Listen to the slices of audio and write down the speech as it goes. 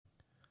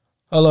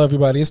Hello,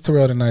 everybody. It's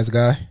Terrell, the Nice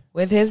Guy.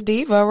 With his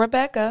diva,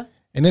 Rebecca.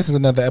 And this is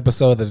another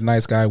episode of the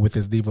Nice Guy with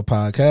his Diva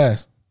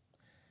podcast.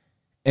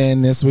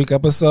 In this week's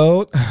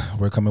episode,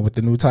 we're coming with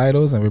the new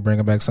titles and we're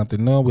bringing back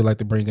something new. We like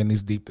to bring in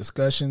these deep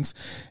discussions,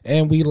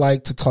 and we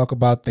like to talk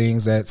about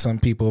things that some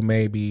people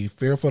may be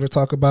fearful to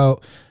talk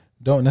about,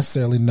 don't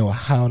necessarily know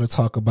how to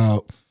talk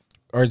about,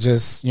 or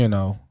just,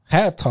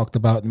 have talked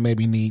about and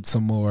maybe need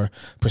some more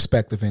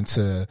perspective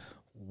into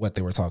what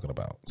they were talking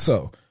about.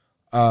 So,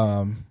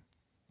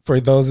 for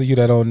those of you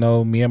that don't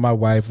know, me and my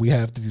wife, we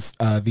have these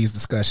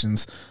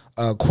discussions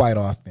quite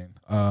often.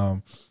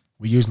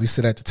 We usually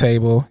sit at the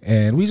table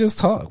and we just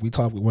talk. We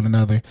talk with one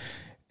another,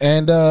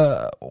 and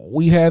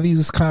we have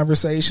these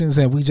conversations,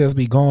 and we just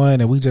be going,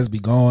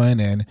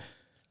 and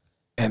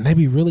they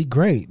be really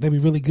great. They be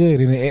really good,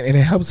 and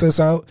it helps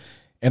us out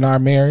in our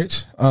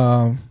marriage,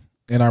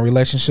 in our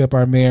relationship,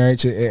 our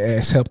marriage. It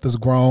has helped us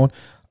grow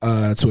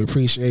to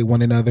appreciate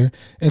one another.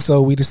 And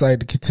so we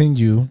decided to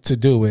continue to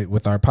do it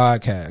with our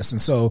podcast.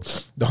 And so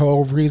the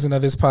whole reason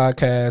of this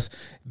podcast,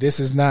 this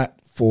is not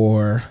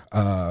for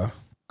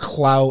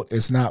clout.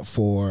 It's not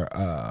for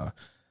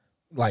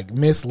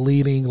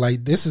misleading.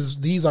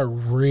 These are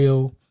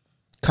real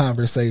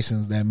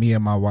conversations that me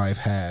and my wife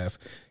have.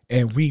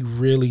 And we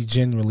really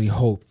genuinely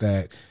hope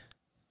that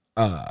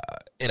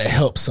it'll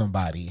help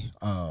somebody.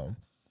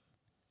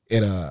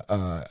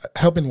 It'll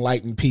help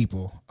enlighten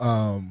people.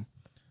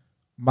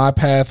 My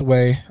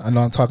pathway, I know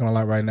I'm talking a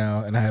lot right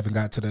now and I haven't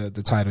got to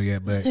the title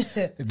yet, but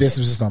this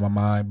was just on my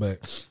mind.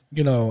 But,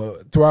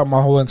 throughout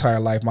my whole entire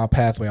life, my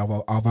pathway,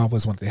 I've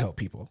always wanted to help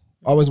people.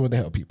 Always wanted to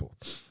help people.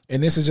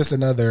 And this is just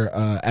another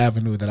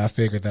avenue that I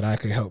figured that I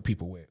could help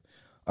people with.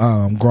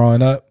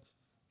 Growing up,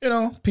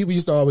 people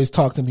used to always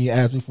talk to me,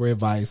 ask me for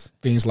advice,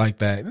 things like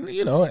that. And,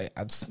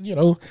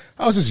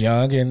 I was just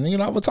young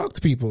and, I would talk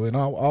to people and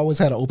I always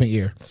had an open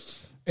ear.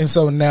 And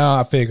so now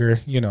I figure,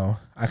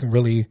 I can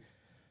really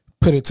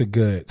put it to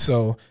good.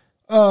 So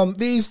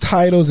these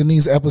titles and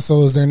these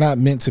episodes, they're not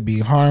meant to be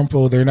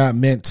harmful. They're not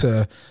meant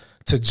to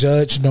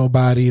judge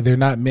nobody. They're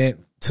not meant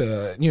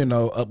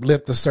to,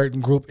 uplift a certain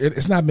group.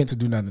 It's not meant to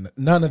do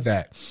none of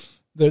that.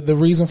 The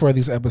reason for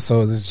these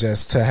episodes is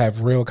just to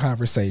have real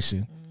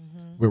conversation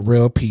with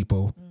real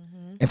people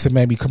and to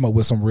maybe come up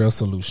with some real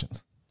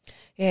solutions.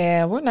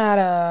 Yeah, we're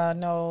not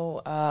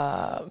no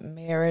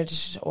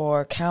marriage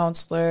or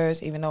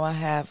counselors, even though I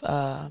have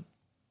a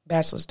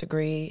bachelor's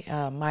degree,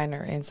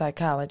 minor in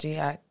psychology.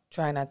 I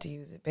try not to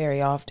use it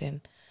very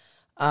often.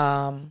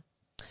 But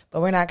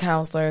we're not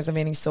counselors of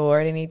any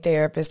sort, any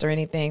therapist or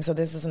anything. So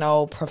this is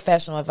no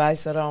professional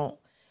advice, so don't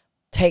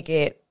take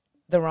it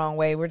the wrong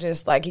way. We're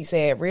just, like he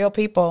said, real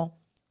people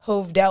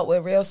who've dealt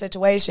with real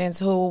situations,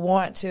 who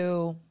want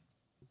to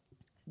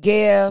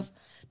give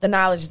the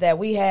knowledge that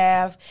we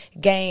have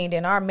gained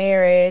in our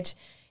marriage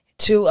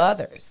to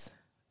others.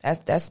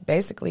 That's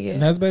basically it.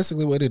 And that's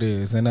basically what it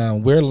is.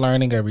 And we're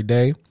learning every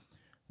day.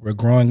 We're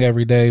growing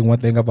every day. One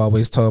thing I've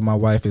always told my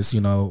wife is,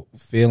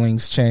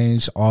 feelings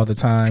change all the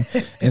time.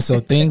 And so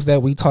things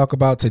that we talk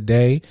about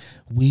today,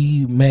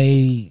 we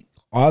may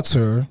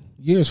alter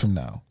years from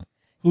now.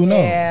 Who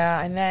knows?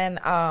 Yeah. And then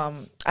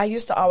I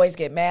used to always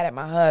get mad at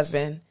my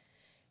husband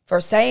for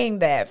saying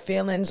that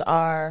feelings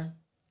are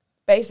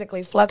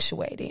basically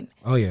fluctuating.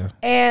 Oh, yeah.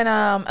 And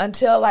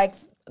until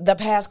the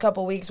past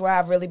couple weeks where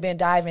I've really been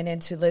diving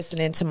into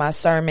listening to my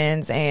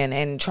sermons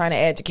and trying to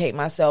educate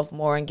myself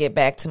more and get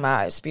back to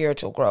my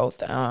spiritual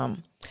growth.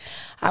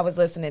 I was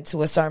listening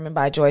to a sermon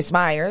by Joyce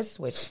Myers,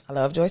 which I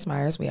love Joyce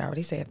Myers. We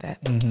already said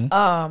that.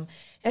 Mm-hmm.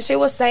 And she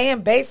was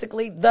saying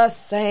basically the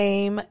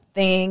same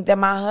thing that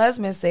my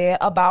husband said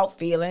about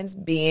feelings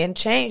being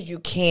changed. You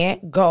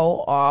can't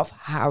go off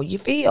how you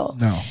feel.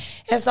 No.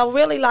 And so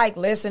really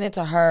listening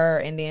to her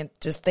and then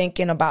just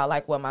thinking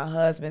about what my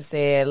husband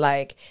said,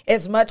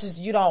 as much as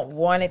you don't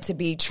want it to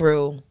be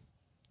true,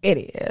 it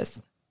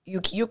is.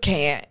 You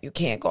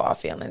can't go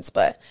off feelings.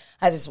 But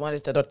I just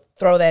wanted to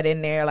throw that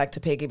in there, to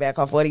piggyback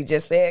off what he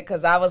just said,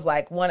 because I was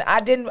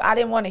I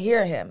didn't want to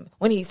hear him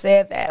when he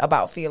said that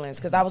about feelings,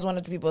 because I was one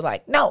of the people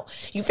no,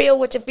 you feel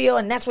what you feel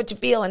and that's what you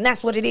feel and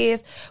that's what it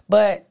is.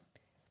 But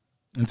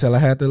until I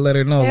had to let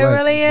her know, it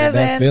really isn't.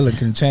 That feeling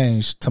can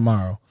change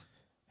tomorrow.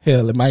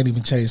 Hell, it might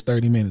even change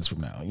 30 minutes from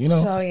now,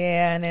 So,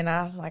 yeah, and then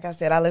like I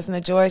said, I listened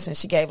to Joyce, and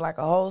she gave a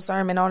whole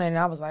sermon on it, and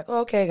I was like,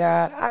 okay,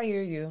 God, I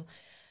hear you.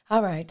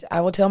 All right,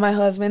 I will tell my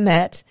husband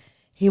that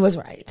he was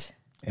right.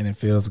 And it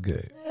feels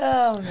good.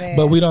 Oh, man.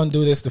 But we don't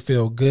do this to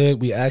feel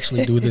good. We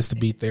actually do this to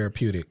be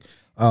therapeutic.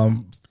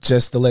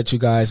 Just to let you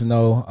guys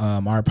know,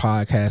 our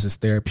podcast is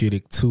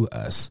therapeutic to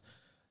us.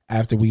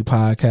 After we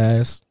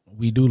podcast,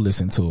 we do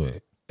listen to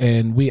it.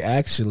 And we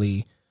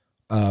actually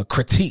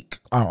critique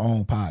our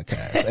own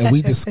podcast, and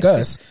we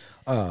discuss.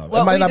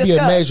 It might not be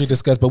a major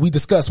discuss, but we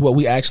discuss what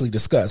we actually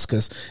discuss,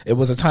 because it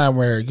was a time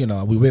where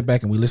we went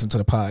back and we listened to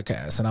the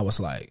podcast, and I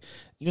was like,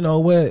 you know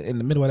what? In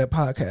the middle of that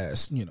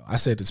podcast, I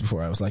said this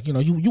before. I was like,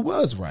 you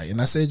was right, and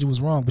I said you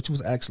was wrong, but you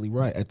was actually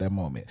right at that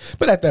moment.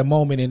 But at that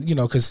moment, and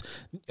because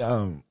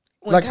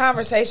when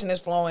conversation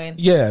is flowing.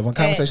 Yeah, when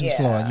conversation is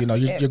flowing, you know,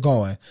 you're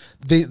going.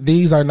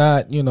 These are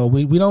not, you know,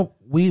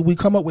 we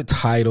come up with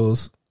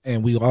titles,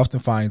 and we often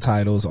find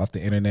titles off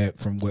the internet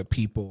from what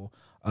people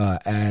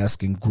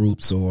ask in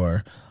groups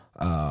or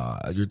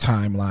your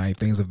timeline,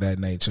 things of that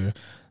nature.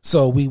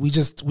 So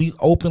we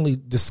openly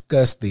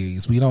discuss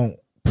these. We don't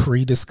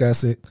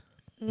pre-discuss it.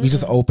 We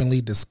just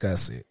openly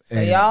discuss it. So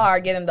y'all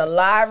are getting the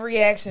live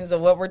reactions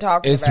of what we're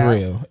talking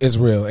about. It's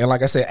real. And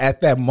like I said,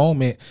 at that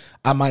moment,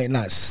 I might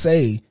not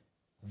say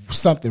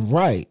something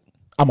right.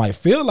 I might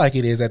feel like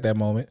it is at that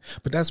moment,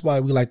 but that's why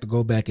we like to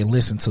go back and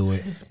listen to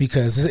it,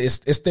 because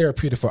it's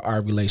therapeutic for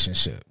our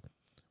relationship.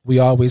 We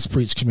always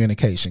preach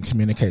communication.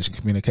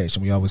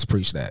 We always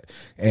preach that.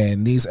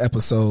 And these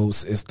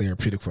episodes is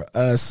therapeutic for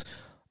us.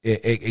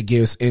 It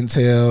gives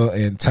intel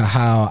into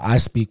how I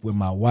speak with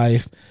my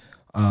wife.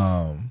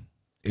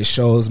 It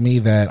shows me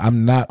that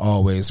I'm not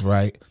always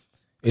right.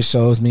 It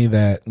shows me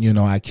that, you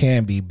know, I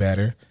can be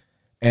better.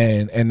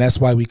 And that's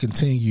why we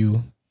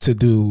continue to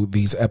do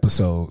these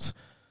episodes.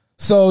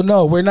 So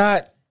no, we're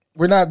not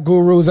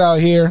gurus out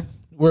here.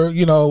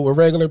 We're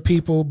regular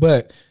people,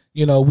 but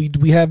you know,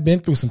 we have been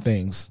through some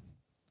things,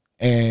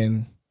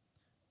 and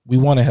we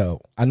want to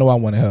help. I know I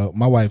want to help.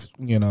 My wife,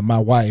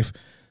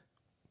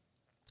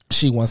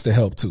 she wants to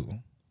help too.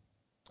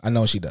 I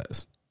know she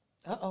does.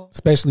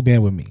 Especially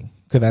being with me.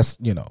 Because that's,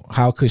 you know,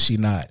 how could she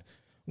not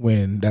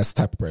when that's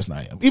the type of person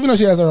I am? Even though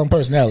she has her own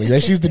personality.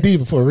 She's the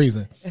diva for a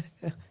reason.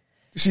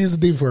 She's the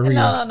diva for a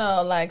reason.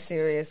 No. Like,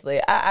 seriously,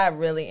 I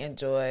really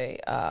enjoy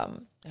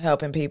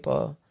helping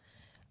people.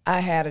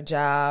 I had a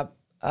job,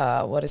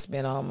 it's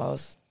been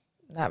almost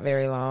not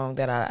very long,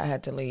 that I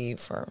had to leave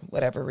for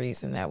whatever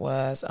reason that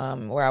was,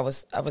 where I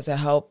was a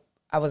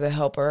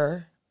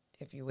helper,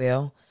 if you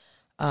will.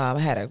 I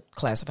had a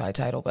classified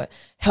title, but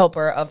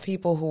helper of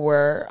people who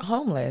were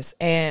homeless.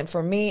 And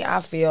for me, I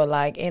feel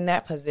like in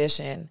that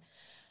position,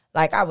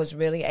 like I was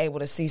really able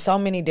to see so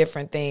many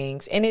different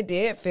things. And it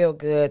did feel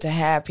good to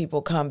have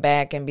people come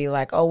back and be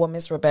like, oh, well,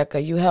 Miss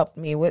Rebecca, you helped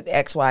me with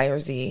X, Y, or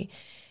Z.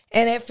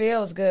 And it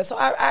feels good. So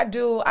I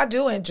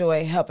do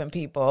enjoy helping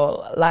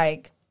people.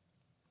 Like,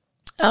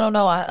 I don't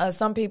know,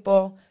 some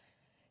people,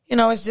 you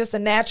know, it's just a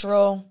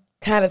natural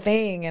kind of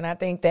thing. And I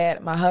think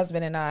that my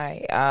husband and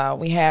I,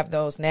 we have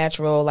those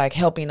natural, like,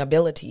 helping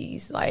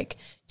abilities, like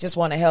just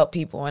want to help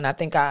people. And I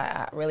think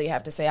I really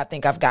have to say, I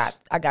think I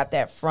got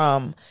that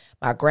from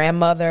my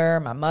grandmother,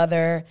 my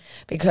mother,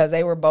 because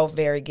they were both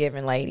very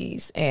giving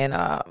ladies. And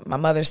my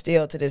mother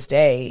still to this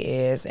day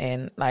is.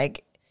 And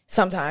like,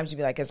 sometimes you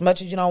be like, as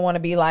much as you don't want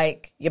to be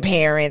like your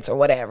parents or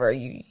whatever,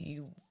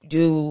 you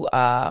do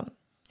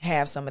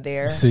have some of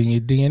their. It's in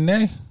your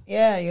DNA.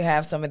 Yeah, you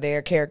have some of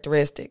their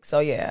characteristics. So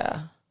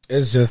yeah.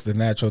 It's just the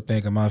natural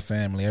thing of my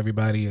family.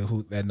 Everybody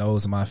that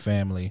knows my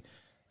family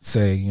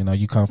say, you know,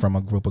 you come from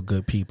a group of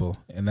good people,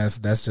 and that's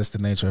just the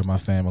nature of my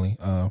family.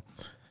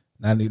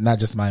 Not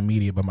just my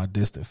immediate, but my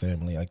distant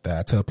family like that.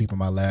 I tell people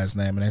my last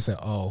name, and they say,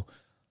 "Oh,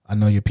 I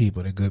know your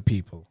people. They're good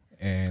people."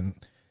 And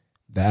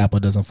the apple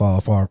doesn't fall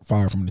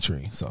far from the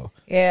tree. So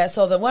yeah.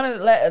 So the one of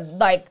the,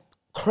 like,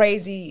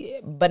 crazy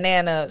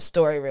banana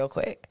story, real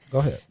quick. Go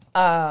ahead.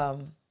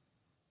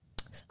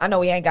 I know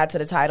we ain't got to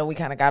the title. We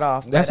kind of got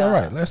off. That's all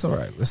right. Let's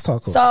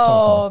talk.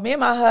 So me and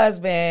my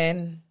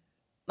husband,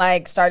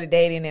 like, started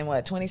dating in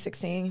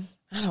 2016?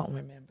 I don't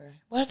remember.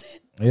 Was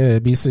it? Yeah,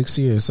 it'd be 6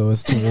 years. So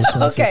it's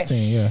 2016.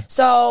 Okay. Yeah.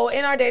 So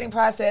in our dating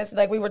process,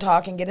 like, we were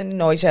talking, getting to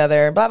know each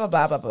other, blah, blah,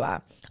 blah, blah, blah.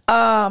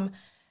 I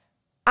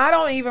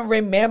don't even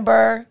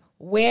remember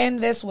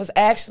when this was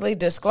actually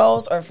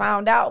disclosed or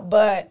found out,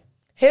 but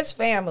his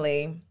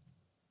family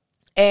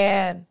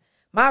and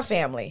my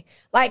family,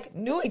 like,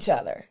 knew each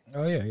other.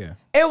 Oh, yeah.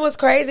 It was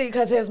crazy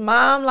because his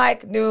mom,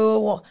 like,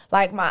 knew,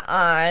 like, my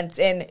aunt,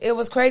 and it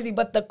was crazy.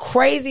 But the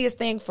craziest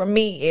thing for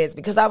me is,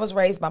 because I was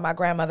raised by my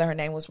grandmother, her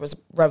name was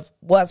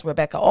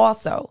Rebecca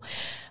also,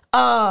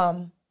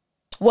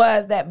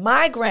 was that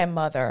my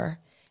grandmother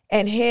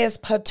and his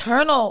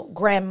paternal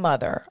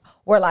grandmother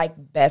were, like,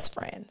 best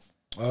friends.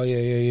 Oh,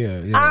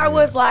 yeah. I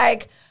was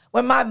like,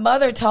 when my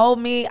mother told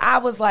me, I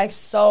was, like,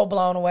 so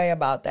blown away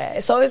about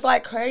that. So it's,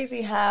 like,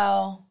 crazy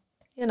how,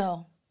 you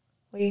know,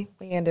 we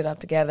ended up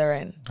together,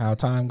 and how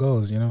time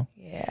goes, you know?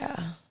 Yeah.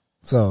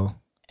 So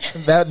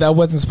that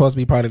wasn't supposed to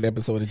be part of the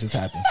episode. It just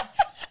happened.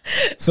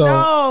 So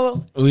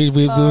no, we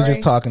was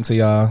just talking to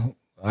y'all.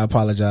 I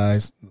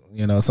apologize.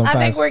 You know, sometimes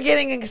I think we're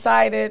getting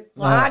excited.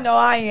 Well, I know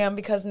I am,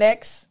 because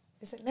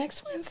is it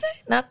next Wednesday?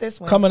 Not this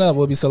Wednesday. Coming up,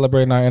 we'll be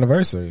celebrating our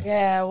anniversary.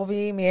 Yeah, we'll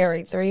be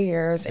married 3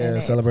 years. Yeah,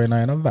 celebrating our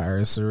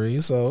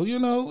anniversary. So, you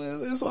know,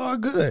 it's all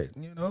good.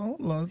 You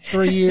know,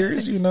 3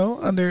 years, you know,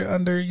 under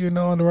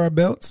our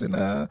belts,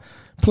 and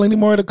plenty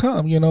more to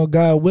come. You know,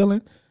 God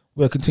willing,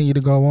 we'll continue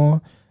to go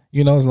on.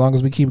 You know, as long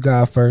as we keep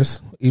God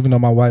first. Even though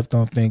my wife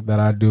don't think that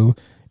I do,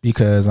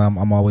 because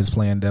I'm always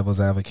playing devil's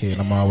advocate.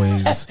 I'm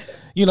always,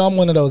 you know, I'm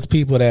one of those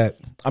people that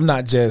I'm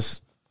not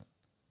just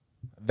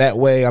that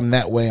way, I'm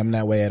that way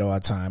at all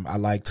time. I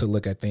like to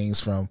look at things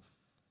from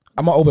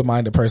I'm an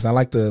open-minded person. I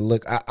like to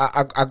look.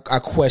 I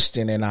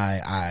question and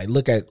I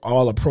look at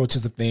all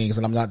approaches of things,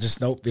 and I'm not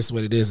just nope. This is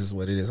what it is. This is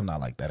what it is. I'm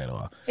not like that at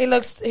all. He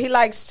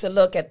likes to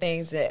look at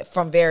things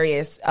from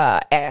various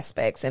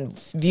aspects and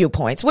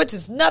viewpoints, which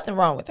is nothing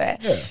wrong with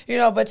that.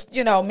 Yeah. But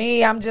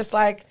me, I'm just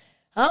like,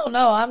 I don't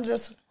know. I'm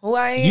just who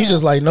I am. You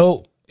just like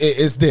no.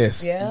 It's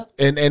this. Yeah.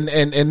 And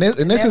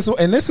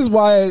this is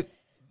why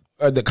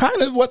the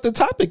kind of what the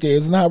topic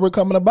is and how we're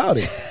coming about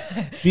it,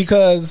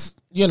 because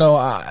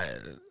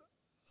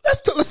let's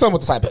start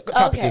with the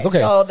topic is. Okay.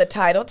 So the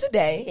title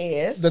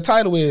today is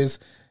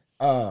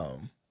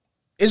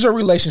is your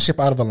relationship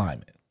out of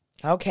alignment?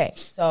 Okay.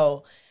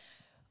 So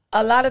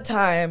a lot of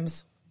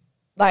times,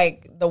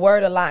 like the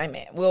word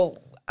alignment,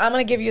 I'm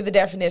going to give you the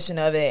definition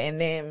of it,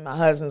 and then my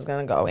husband's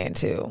going to go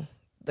into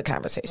the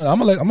conversation. I'm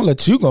gonna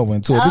let you go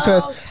into it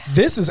because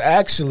this is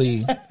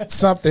actually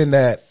something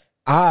that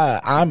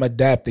I'm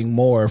adapting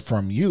more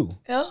from you.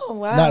 Oh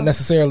wow! Not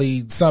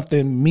necessarily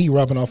something me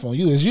rubbing off on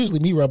you. It's usually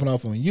me rubbing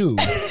off on you,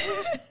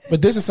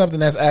 but this is something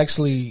that's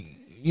actually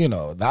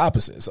the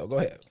opposite. So go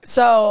ahead.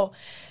 So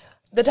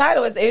the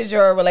title is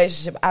your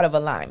relationship out of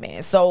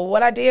alignment? So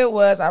what I did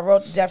was I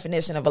wrote the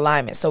definition of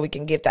alignment so we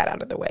can get that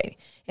out of the way.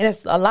 And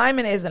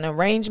alignment is an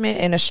arrangement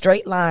in a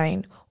straight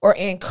line or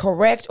in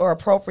correct or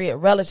appropriate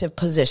relative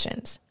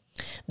positions.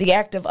 The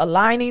act of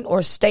aligning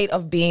or state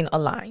of being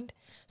aligned.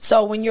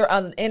 So when you're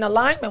in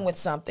alignment with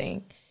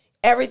something,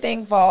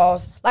 everything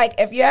falls. Like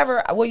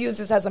we'll use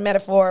this as a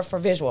metaphor for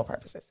visual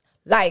purposes.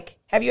 Like,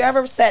 have you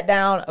ever sat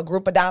down a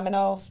group of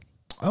dominoes?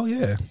 Oh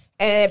yeah.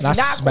 And if you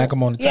smack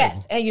them on the table.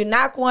 Yeah, and you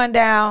knock one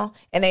down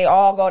and they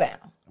all go down.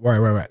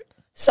 Right.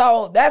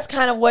 So that's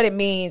kind of what it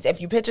means if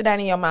you picture that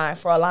in your mind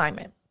for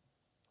alignment.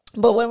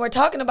 But when we're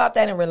talking about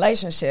that in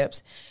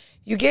relationships,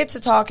 you get to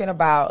talking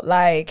about,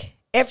 like,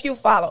 if you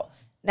follow.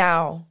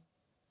 Now,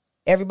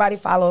 everybody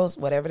follows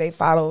whatever they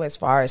follow as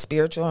far as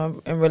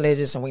spiritual and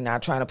religious, and we're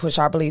not trying to push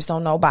our beliefs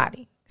on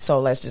nobody. So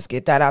let's just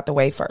get that out the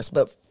way first.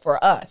 But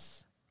for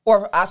us,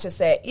 or I should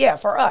say, yeah,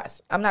 for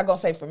us. I'm not going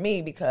to say for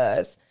me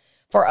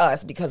for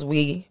us, because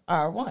we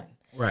are one.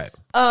 Right.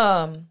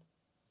 My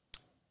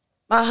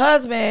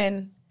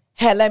husband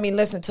had let me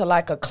listen to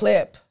like a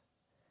clip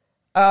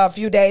a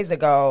few days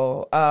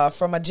ago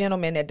from a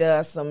gentleman that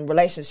does some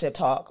relationship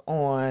talk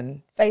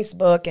on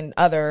Facebook and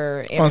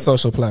other on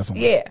social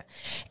platforms. Yeah.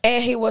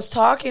 And he was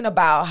talking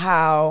about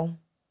how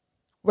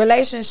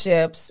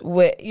relationships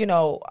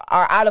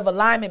are out of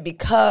alignment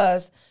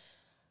because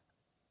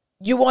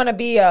you want to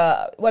be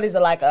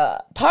like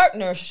a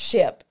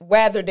partnership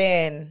rather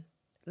than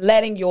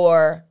letting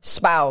your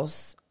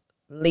spouse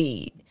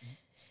lead.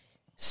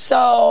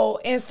 So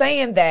in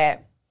saying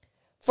that,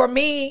 for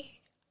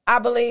me, I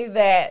believe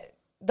that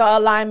the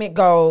alignment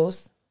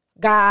goes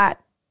God,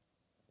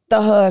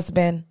 the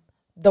husband,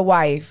 the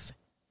wife,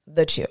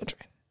 the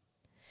children.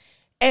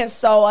 And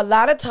so a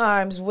lot of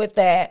times with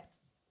that,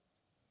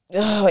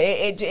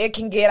 it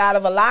can get out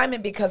of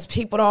alignment because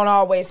people don't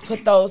always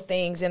put those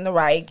things in the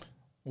right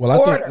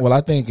order.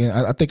 I think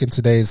in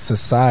today's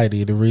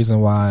society, the reason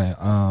why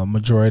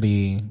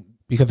majority,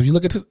 because if you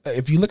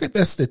look at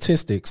the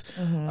statistics,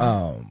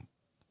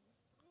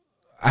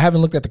 I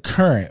haven't looked at the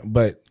current,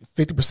 but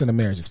 50% of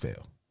marriages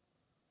fail.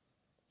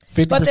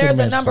 50% but there's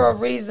a number fail.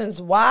 of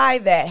reasons why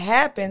that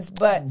happens.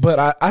 But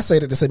I say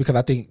that to say because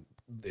I think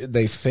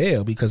they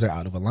fail because they're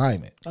out of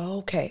alignment.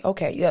 Okay,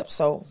 yep.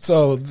 So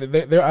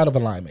they're out of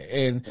alignment,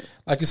 and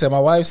like you said, my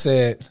wife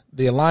said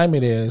the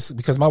alignment is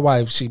because my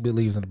wife, she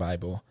believes in the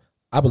Bible.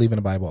 I believe in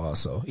the Bible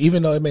also,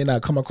 even though it may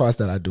not come across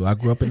that I do. I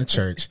grew up in the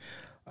church.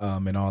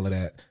 And all of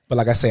that, but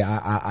like I say,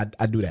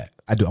 I do that.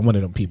 I'm one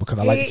of them people because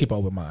I like to keep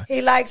up with mine.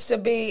 He likes to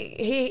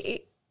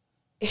be.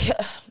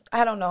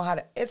 I don't know how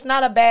to. It's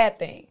not a bad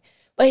thing,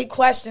 but he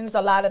questions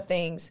a lot of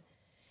things,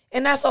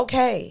 and that's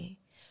okay.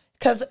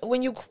 Because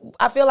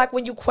I feel like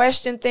when you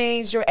question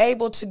things, you're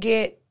able to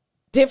get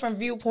different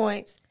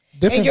viewpoints,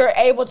 and you're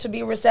able to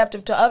be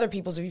receptive to other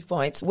people's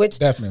viewpoints. Which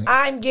definitely,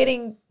 I'm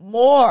getting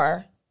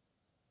more.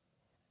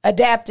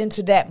 Adapting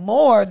to that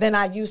more than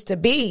I used to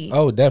be.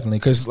 Oh, definitely.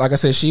 Because like I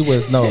said, she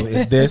was, no,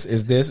 it's this,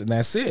 and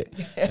that's it.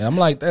 And I'm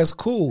like, that's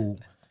cool.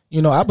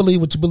 I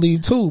believe what you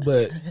believe too,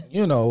 but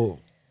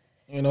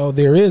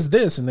there is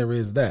this and there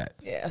is that.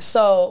 Yeah.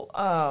 So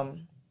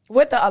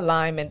with the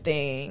alignment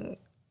thing,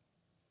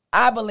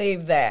 I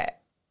believe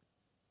that,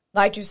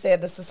 like you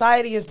said, the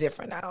society is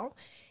different now.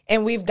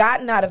 And we've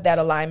gotten out of that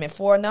alignment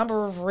for a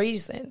number of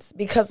reasons.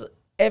 Because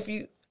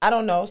I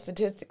don't know,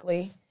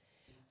 statistically,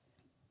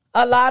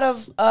 a lot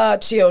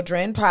of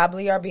children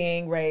probably are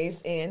being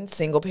raised in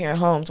single-parent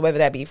homes, whether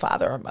that be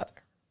father or mother.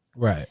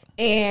 Right.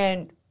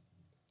 And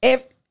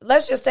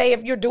let's just say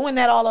if you're doing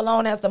that all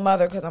alone as the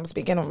mother, because I'm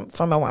speaking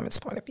from a woman's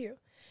point of view,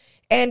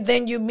 and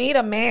then you meet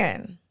a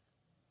man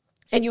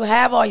and you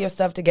have all your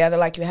stuff together,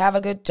 like you have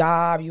a good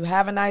job, you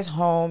have a nice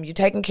home, you're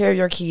taking care of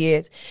your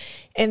kids,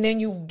 and then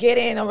you get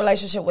in a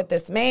relationship with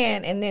this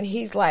man, and then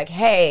he's like,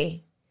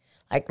 hey,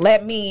 like,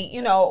 let me,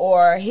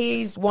 or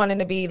he's wanting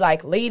to be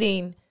like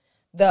leading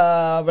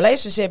the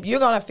relationship, you're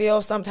going to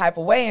feel some type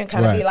of way and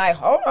kind of be like,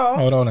 hold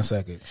on a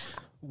second.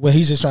 when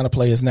he's just trying to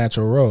play his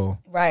natural role.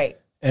 Right.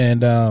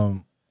 And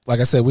like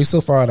I said, we're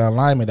so far out of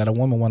alignment that a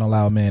woman won't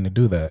allow a man to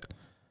do that.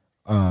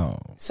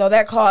 So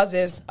that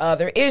causes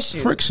other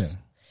issues. Friction.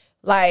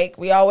 Like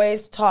we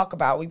always talk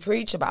about, we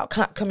preach about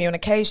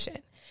communication.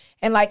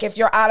 And like if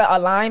you're out of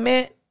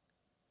alignment,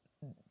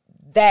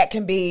 that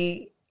can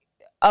be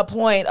a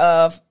point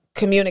of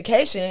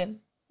communication,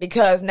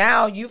 because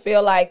now you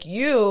feel like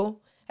you,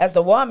 as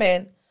the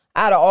woman,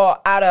 out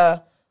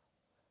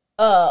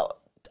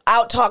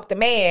talk the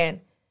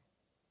man,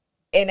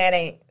 and that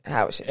ain't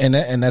how it should be.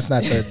 And that's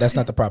not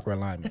the proper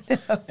alignment.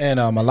 And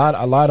a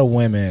lot of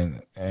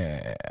women,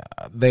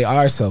 they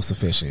are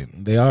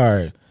self-sufficient. They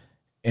are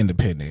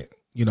independent,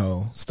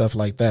 stuff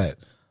like that.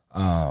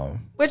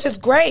 Which is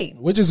great.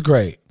 It is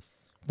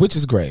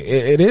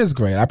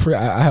great.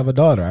 I have a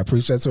daughter. I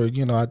preach that to her.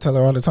 I tell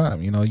her all the time,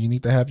 you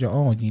need to have your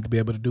own. You need to be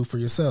able to do for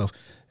yourself,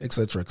 et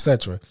cetera, et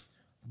cetera.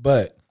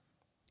 But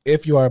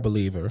if you are a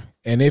believer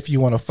and if you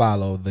want to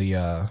follow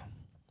the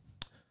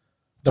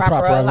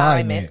proper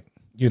alignment,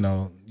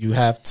 you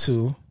have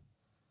to,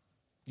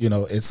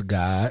 it's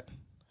God,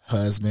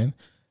 husband.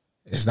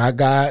 It's not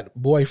God,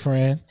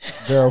 boyfriend,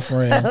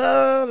 girlfriend,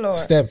 oh, Lord.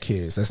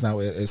 Stepkids. That's not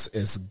what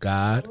it's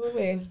God,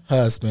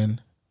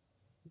 husband,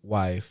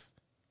 wife,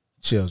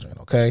 children.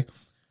 Okay.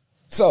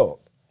 So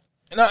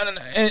now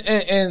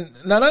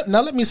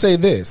let me say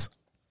this.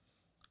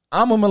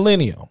 I'm a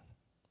millennial.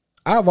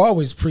 I've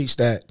always preached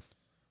that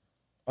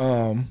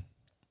woman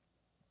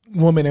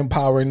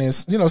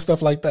empowerness,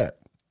 stuff like that.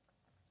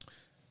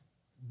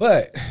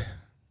 But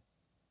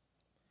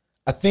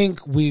I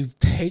think we've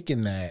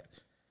taken that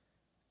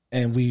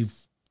and we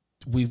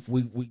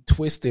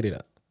twisted it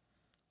up.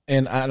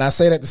 And I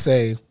say that to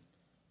say,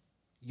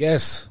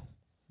 yes,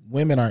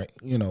 women are,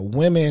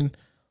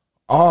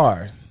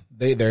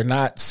 they're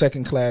not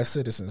second class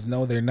citizens.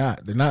 No, they're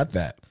not. They're not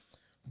that.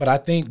 But I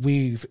think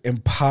we've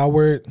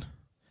empowered.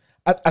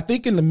 I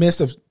think in the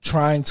midst of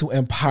trying to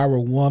empower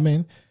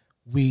women,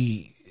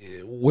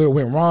 where it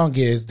went wrong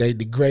is they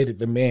degraded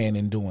the man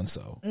in doing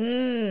so.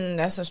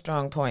 That's a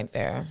strong point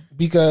there.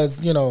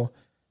 Because,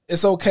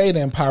 it's okay to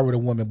empower the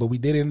woman, but we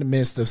did it in the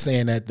midst of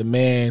saying that the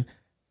man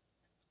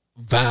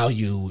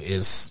value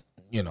is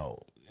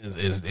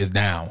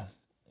down.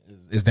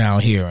 Is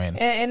down here.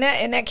 And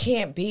that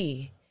can't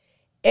be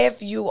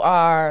if you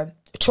are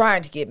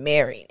trying to get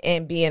married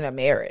and be in a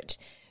marriage.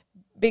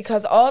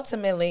 Because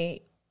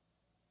ultimately,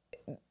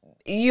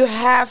 you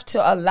have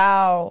to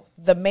allow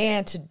the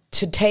man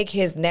to take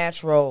his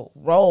natural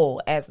role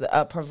as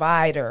a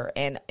provider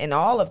and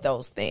all of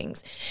those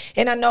things.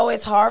 And I know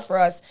it's hard for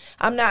us.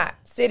 I'm not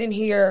sitting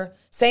here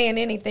saying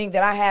anything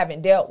that I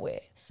haven't dealt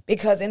with.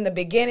 Because in the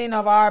beginning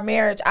of our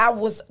marriage, I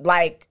was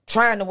like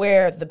trying to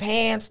wear the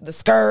pants, the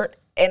skirt,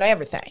 and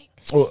everything.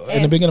 Well,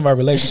 in the beginning of our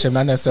relationship,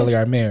 not necessarily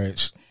our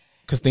marriage.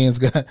 Because things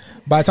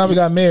by the time we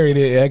got married,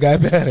 it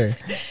got better.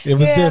 It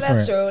was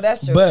different.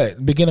 That's true.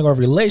 But beginning of our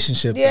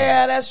relationship.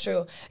 Yeah, that's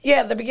true.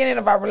 Yeah, the beginning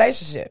of our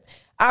relationship,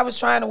 I was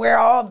trying to wear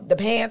all the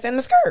pants and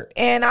the skirt.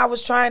 And I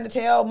was trying to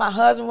tell my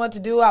husband what to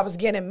do. I was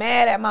getting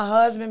mad at my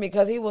husband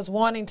because he was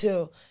wanting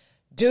to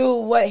do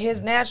what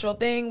his natural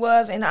thing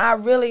was. And I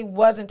really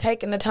wasn't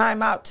taking the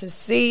time out to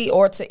see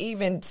or to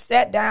even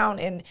sit down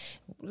and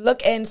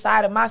look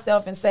inside of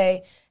myself and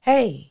say,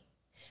 hey,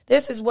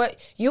 this is what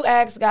you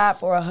asked God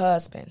for, a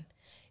husband.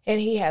 And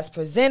he has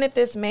presented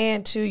this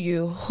man to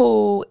you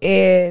who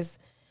is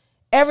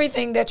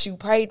everything that you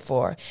prayed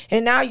for.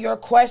 And now you're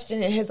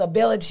questioning his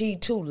ability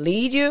to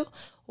lead you.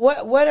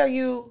 What are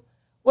you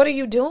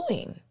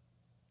doing?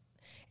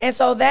 And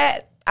so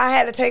that I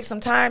had to take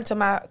some time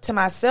to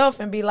myself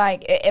and be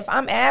like, if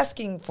I'm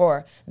asking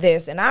for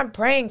this and I'm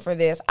praying for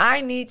this,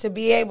 I need to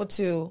be able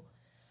to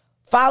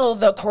follow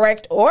the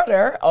correct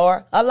order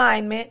or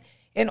alignment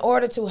in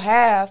order to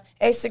have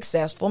a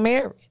successful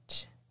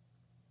marriage.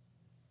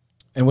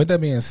 And with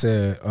that being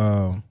said,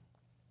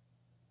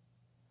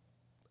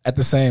 at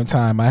the same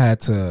time, I had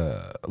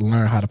to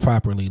learn how to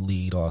properly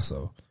lead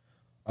also.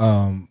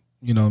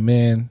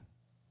 Men,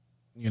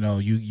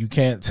 you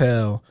can't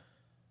tell,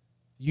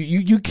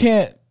 you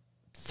can't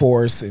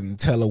force and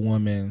tell a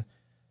woman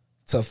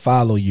to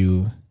follow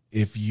you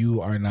if you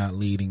are not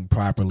leading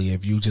properly,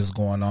 if you just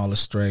going all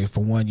astray.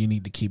 For one, you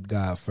need to keep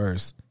God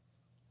first.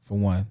 For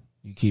one,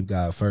 you keep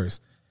God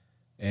first.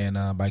 And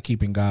by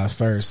keeping God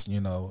first,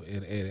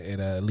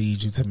 it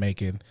leads you to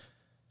making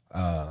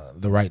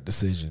the right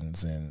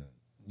decisions and,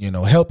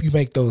 help you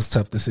make those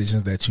tough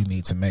decisions that you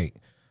need to make.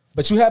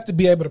 But you have to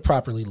be able to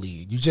properly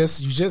lead. You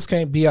just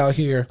can't be out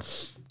here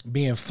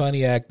being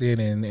funny acting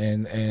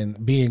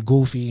and being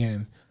goofy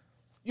and,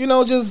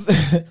 just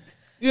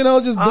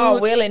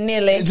all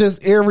willy-nilly,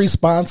 just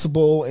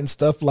irresponsible and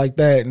stuff like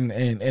that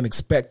and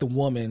expect a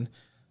woman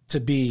to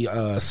be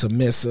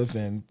submissive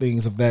and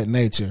things of that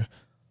nature.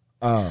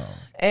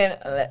 And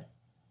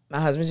my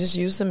husband just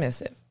used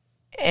submissive.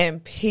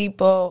 And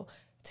people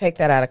take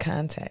that out of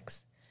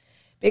context.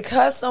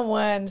 Because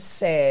someone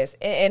says,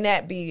 and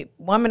that be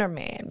woman or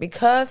man,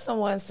 because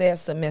someone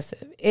says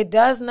submissive, it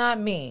does not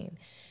mean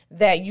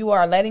that you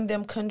are letting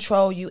them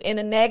control you in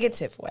a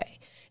negative way.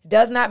 It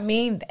does not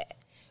mean that.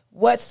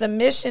 What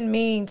submission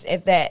means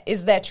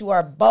is that you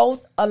are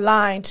both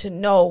aligned to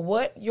know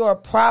what your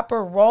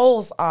proper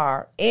roles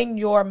are in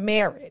your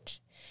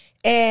marriage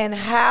and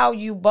how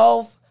you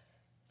both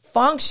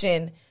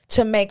function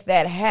to make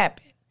that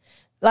happen.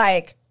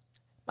 Like,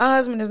 my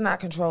husband is not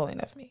controlling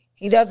of me.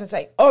 He doesn't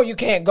say, oh, you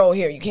can't go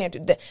here, you can't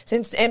do that.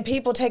 And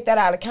people take that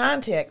out of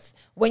context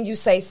when you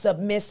say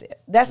submissive.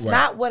 That's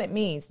not what it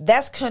means.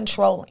 That's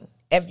controlling.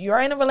 If you're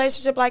in a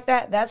relationship like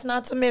that, that's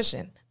not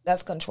submission.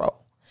 That's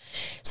control.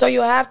 So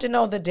you have to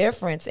know the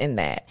difference in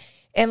that.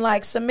 And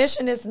like,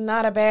 submission is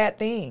not a bad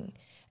thing.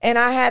 And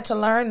I had to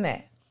learn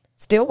that.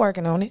 Still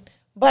working on it,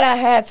 but I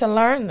had to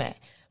learn that.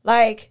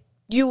 Like,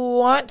 you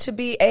want to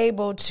be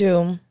able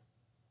to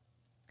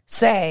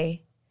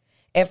say,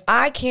 if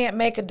I can't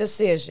make a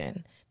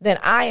decision, then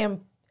I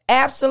am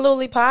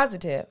absolutely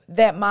positive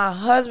that my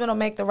husband will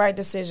make the right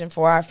decision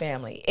for our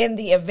family in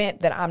the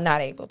event that I'm not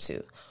able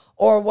to,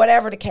 or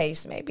whatever the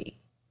case may be.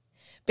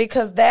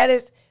 Because that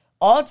is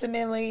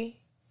ultimately,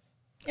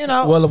 you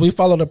know. Well, if we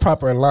follow the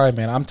proper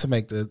alignment, I'm to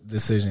make the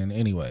decision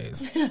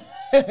anyways. No.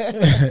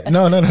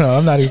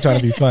 I'm not even trying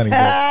to be funny,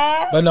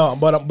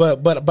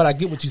 but I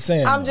get what you're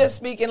saying. I'm just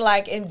speaking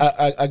like in.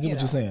 I get what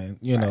you're saying,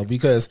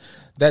 because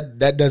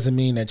that doesn't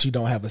mean that you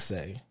don't have a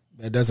say.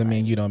 That doesn't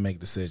mean you don't make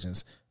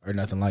decisions or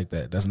nothing like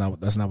that. That's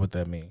not what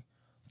that means.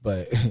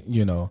 But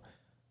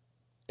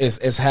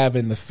it's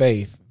having the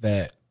faith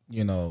that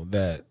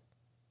that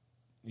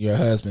your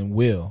husband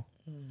will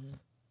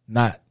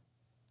not.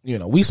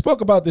 We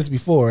spoke about this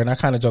before, and I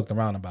kind of joked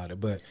around about it.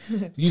 But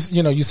you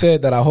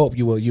said that I hope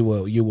you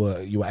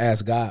will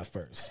ask God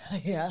first.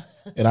 Yeah.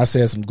 And I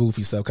said some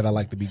goofy stuff because I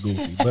like to be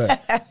goofy.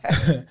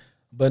 But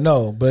but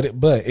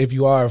if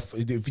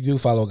you do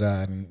follow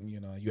God and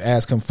you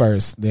ask Him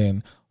first,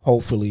 then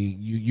hopefully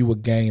you will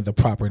gain the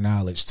proper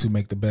knowledge to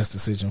make the best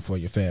decision for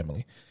your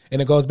family.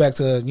 And it goes back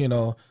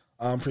to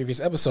previous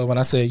episode when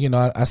I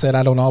said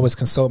I don't always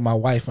consult my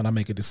wife when I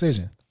make a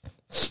decision.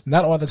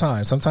 Not all the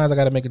time. Sometimes I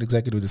got to make an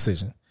executive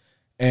decision,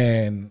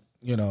 and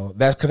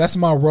that's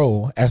my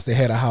role as the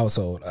head of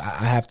household.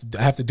 I have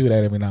to do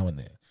that every now and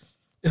then.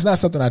 It's not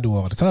something I do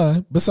all the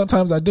time, but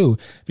sometimes I do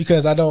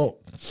because I don't.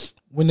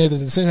 When there's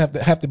a decision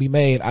have to be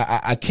made,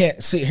 I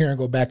can't sit here and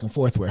go back and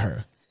forth with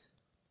her.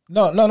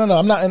 No.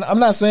 I'm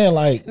not saying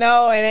like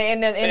no,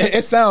 and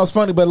it sounds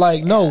funny, but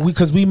like no,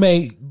 because we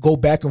may go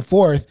back and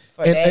forth,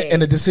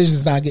 and the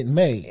decision's not getting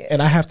made,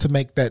 and I have to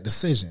make that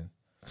decision.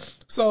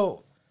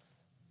 So.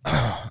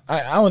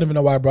 I don't even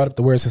know why I brought up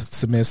the word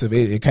submissive.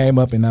 It came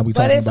up and now we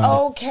talking about it. But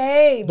it's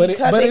okay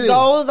because it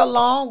goes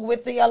along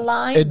with the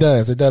alignment. It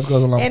does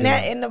goes along with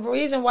that. And the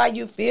reason why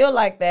you feel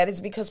like that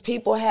is because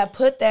people have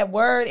put that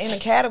word in a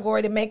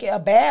category to make it a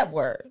bad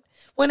word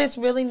when it's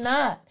really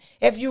not.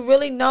 If you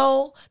really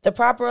know the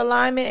proper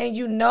alignment and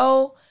you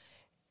know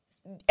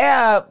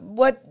the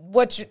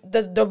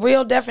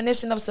real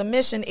definition of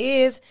submission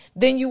is,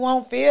 then you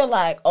won't feel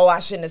like, oh, I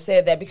shouldn't have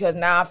said that because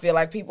now I feel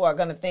like people are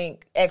going to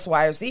think X,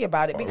 Y, or Z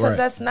about it because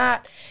that's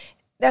not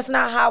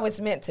how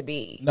it's meant to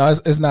be. No,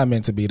 it's not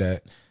meant to be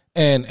that.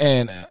 And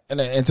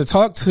to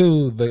talk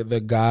to the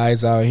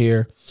guys out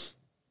here,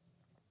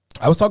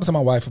 I was talking to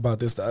my wife about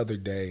this the other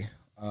day.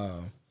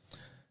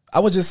 I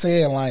was just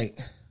saying, like,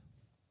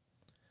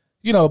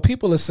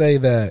 people will say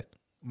that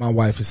my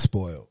wife is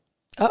spoiled.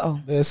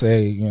 They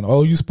say,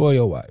 oh, you spoil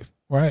your wife,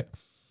 right?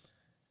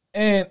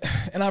 And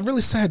I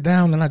really sat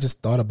down and I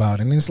just thought about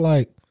it, and it's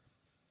like,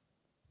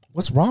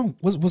 what's wrong?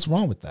 What's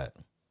wrong with that?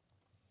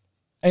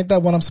 Ain't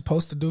that what I'm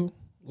supposed to do?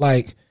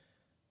 Like,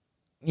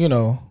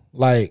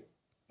 like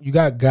you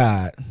got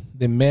God,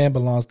 the man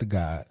belongs to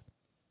God.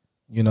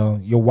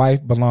 Your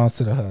wife belongs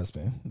to the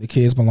husband. The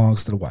kids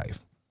belongs to the wife.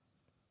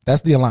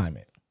 That's the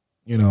alignment,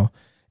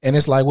 And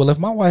it's like, well, if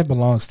my wife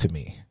belongs to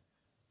me,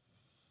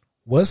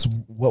 what's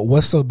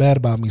so bad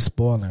about me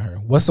spoiling her?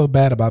 What's so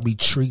bad about me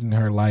treating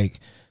her like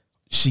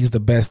she's the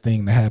best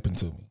thing to happen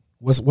to me?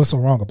 What's so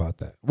wrong about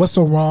that? What's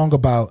so wrong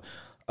about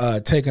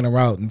taking her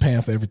out and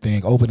paying for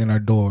everything, opening her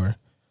door,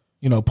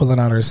 pulling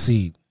out her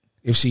seat,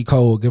 if she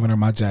cold, giving her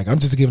my jacket? I'm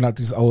just giving out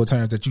these old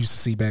terms that you used to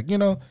see back.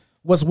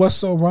 What's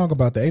so wrong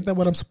about that? Ain't that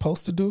what I'm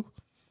supposed to do?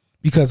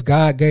 Because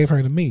God gave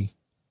her to me,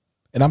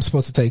 and I'm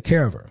supposed to take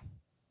care of her.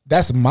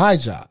 That's my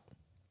job.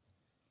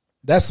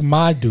 That's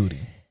my duty.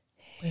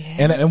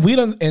 Yeah. And we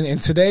don't. In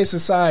today's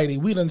society,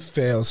 we done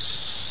fell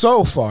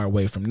so far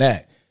away from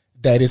that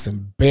it's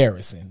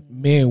embarrassing.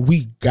 Man,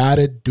 we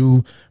gotta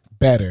do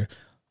better.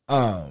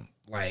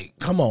 Like,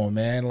 come on,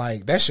 man.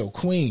 Like, that's your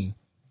queen.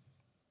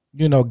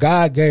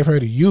 God gave her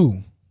to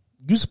you.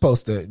 You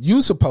supposed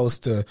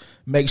to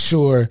make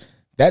sure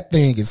that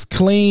thing is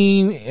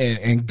clean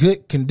and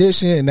good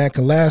condition and that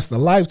can last a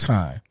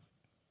lifetime.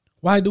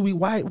 Why?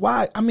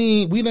 I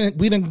mean, we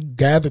didn't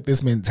gather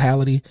this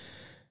mentality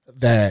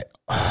that,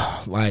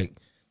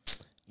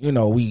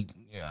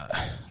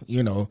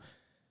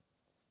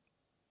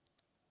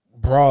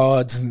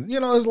 broads and,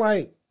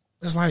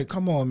 it's like,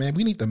 come on, man,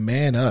 we need to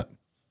man up.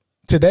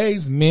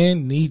 Today's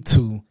men need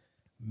to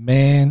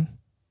man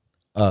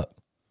up.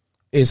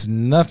 It's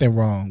nothing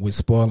wrong with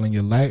spoiling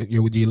your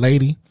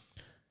lady,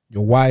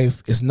 your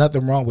wife. It's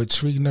nothing wrong with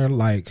treating her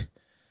like,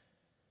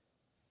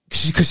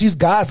 because she's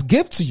God's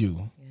gift to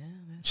you. Yeah,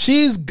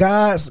 she's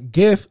God's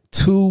gift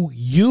to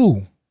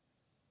you.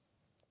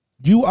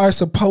 You are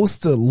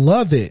supposed to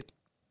love it.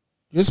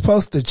 You're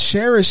supposed to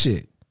cherish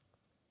it.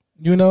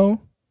 You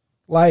know,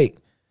 like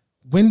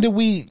when did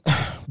we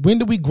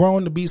grow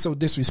to be so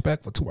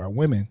disrespectful to our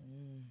women?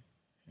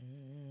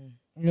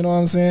 You know what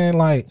I'm saying?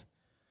 Like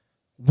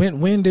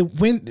when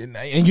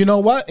and you know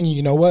what?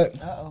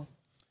 Uh-oh.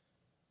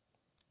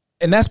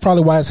 And that's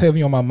probably why it's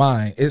heavy on my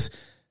mind.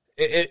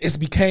 It's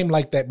became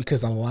like that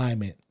because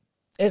alignment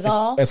is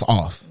off. It's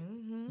off.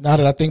 Mm-hmm. Now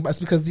that I think about it, it's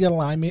because the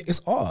alignment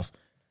is off.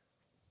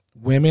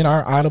 Women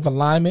are out of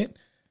alignment.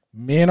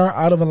 Men are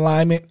out of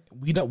alignment.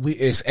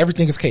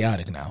 Everything is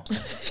chaotic now.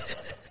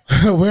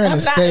 We're in I'm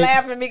not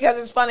laughing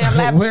because it's funny. I'm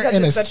laughing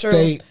because it's the truth. We're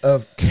in a state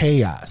of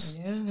chaos.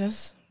 Yeah,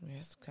 that's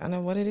kind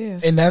of what it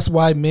is. And that's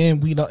why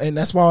and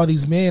that's why all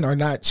these men are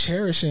not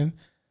cherishing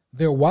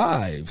their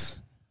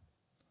wives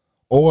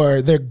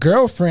or their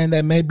girlfriend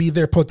that may be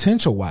their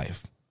potential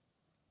wife.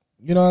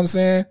 You know what I'm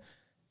saying?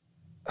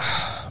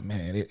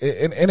 Man,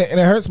 it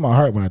hurts my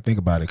heart when I think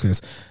about it,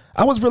 because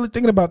I was really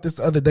thinking about this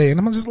the other day, and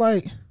I'm just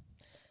like,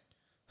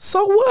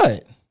 so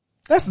what?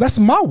 That's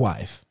my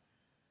wife.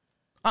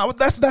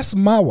 That's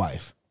my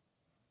wife.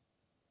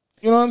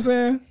 You know what I'm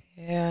saying?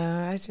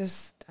 Yeah, I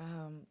just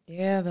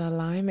the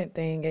alignment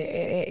thing,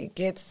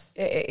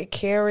 it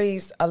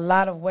carries a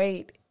lot of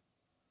weight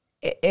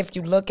if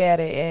you look at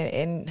it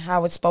and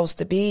how it's supposed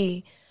to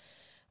be.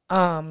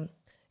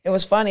 It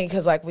was funny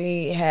because I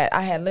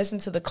had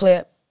listened to the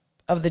clip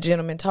of the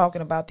gentleman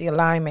talking about the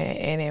alignment,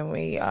 and then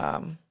we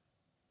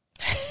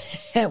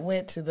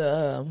went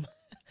to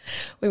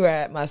we were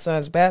at our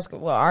son's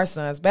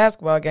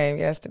basketball game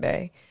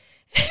yesterday.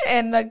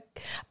 And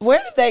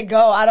where did they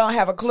go? I don't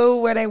have a clue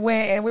where they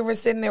went. And we were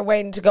sitting there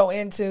waiting to go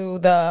into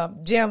the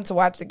gym to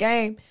watch the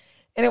game.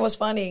 And it was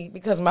funny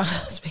because my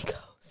husband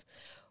goes,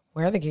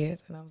 "Where are the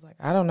kids?" And I was like,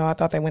 "I don't know. I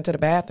thought they went to the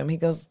bathroom." He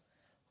goes,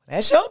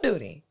 "That's your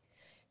duty.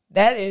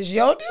 That is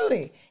your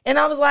duty." And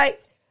I was like,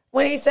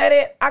 when he said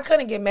it, I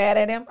couldn't get mad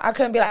at him. I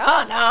couldn't be like,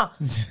 "Oh,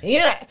 no."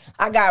 Yeah,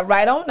 I got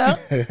right on up.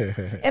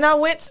 And I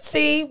went to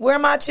see where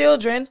my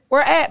children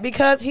were at,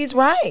 because he's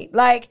right.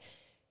 Like,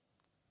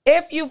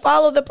 if you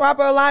follow the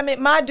proper alignment,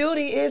 my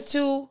duty is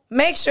to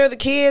make sure the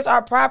kids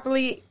are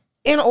properly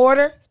in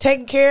order,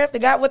 taken care of, they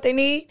got what they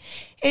need.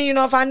 And,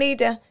 if I need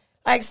to,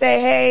 like, say,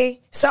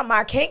 hey, something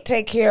I can't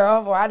take care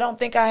of, or I don't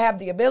think I have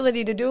the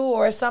ability to do,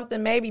 or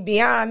something maybe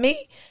beyond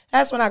me,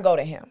 that's when I go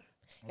to him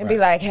and be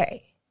like,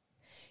 hey.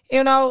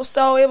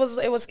 So it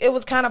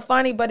was kind of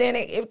funny, but then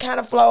it kind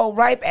of flowed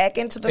right back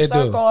into the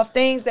circle of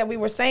things that we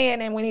were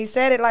saying. And when he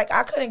said it, like,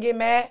 I couldn't get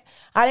mad.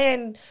 I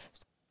didn't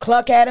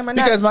cluck at him or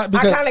nothing. I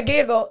kind of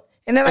giggled,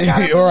 and then I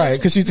got all right,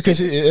 because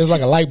it was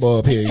like a light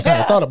bulb here. You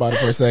kind of thought about it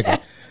for a second,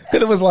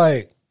 because it was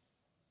like,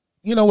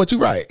 you know what,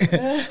 you're right.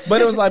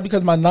 But it was like,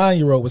 because my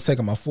 9-year-old was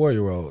taking my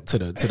 4-year-old to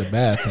the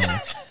bathroom,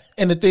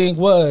 and the thing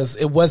was,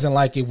 it wasn't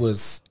like it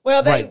was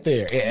right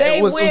there.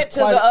 They went to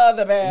the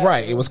other bathroom.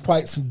 Right, it was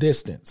quite some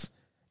distance.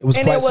 And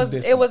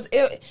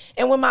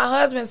when my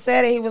husband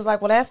said it, he was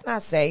like, "Well, that's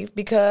not safe,"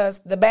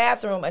 because the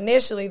bathroom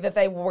initially that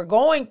they were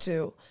going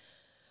to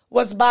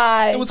was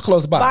it was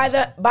close by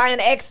an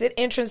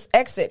entrance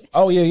exit.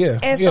 Oh yeah.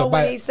 And so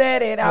when he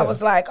said it, I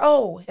was like,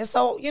 oh, and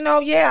so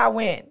I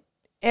went,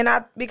 and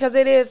because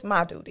it is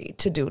my duty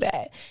to do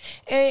that,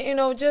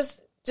 and just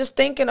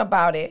thinking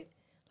about it,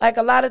 like,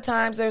 a lot of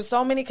times there's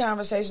so many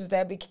conversations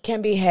that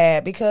can be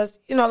had, because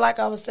like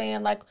I was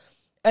saying, like,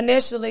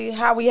 initially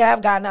how we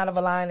have gotten out of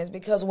alignment is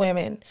because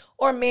women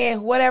or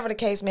men, whatever the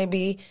case may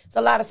be, it's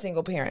a lot of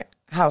single parent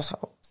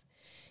households,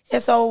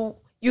 and so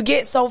you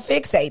get so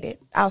fixated,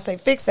 I'll say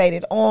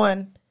fixated,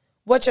 on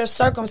what your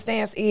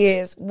circumstance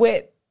is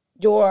with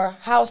your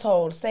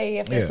household. Say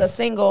if it's a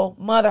single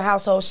mother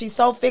household, she's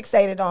so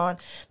fixated on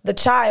the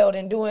child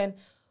and doing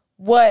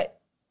what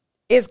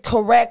is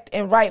correct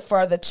and right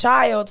for the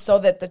child, so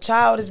that the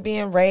child is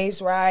being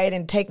raised right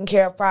and taken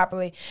care of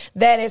properly,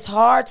 that it's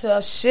hard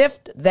to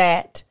shift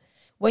that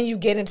when you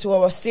get into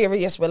a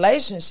serious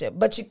relationship.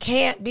 But you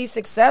can't be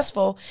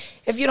successful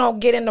if you don't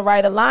get in the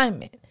right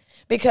alignment,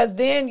 because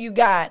then you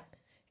got,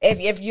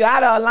 if you're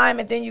out of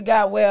alignment, then you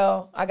got,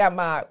 well, I got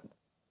my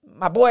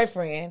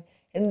boyfriend,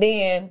 and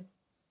then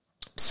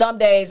some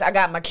days I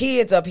got my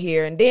kids up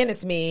here, and then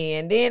it's me,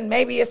 and then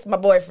maybe it's my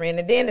boyfriend,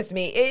 and then it's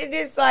me.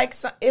 It's like,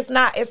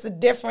 it's a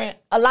different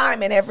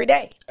alignment every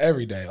day.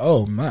 Every day.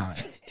 Oh, my.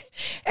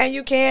 And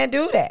you can't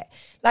do that.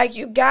 Like,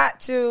 you got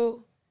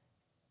to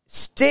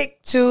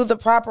stick to the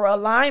proper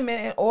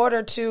alignment in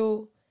order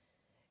to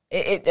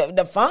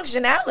the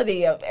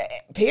functionality of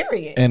it,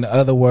 period. In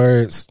other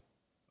words,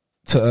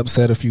 to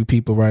upset a few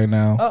people right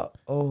now,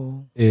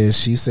 is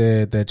she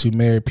said that you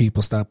married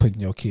people stop putting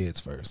your kids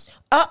first.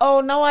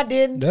 No, I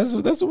didn't. That's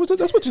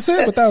what you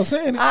said without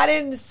saying it. I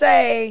didn't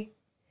say.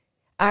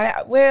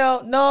 I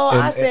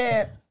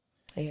said.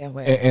 Yeah,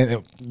 well.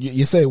 And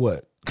you say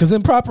what? Because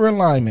in proper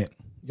alignment,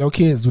 your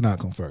kids do not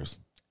come first.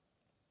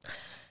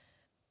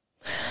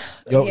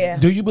 Yeah.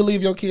 Do you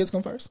believe your kids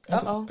come first?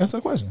 Uh-oh. That's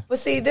a question. But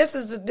see, this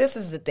is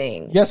the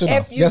thing. Yes or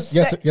no?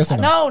 Yes or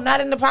no? No,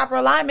 not in the proper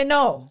alignment.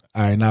 No.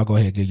 All right, now go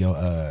ahead and give your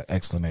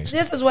explanation.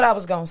 This is what I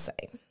was gonna say.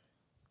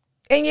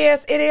 And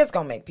yes, it is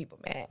gonna make people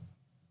mad.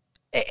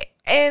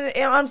 And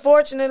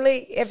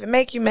unfortunately, if it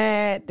make you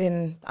mad,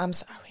 then I'm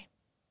sorry.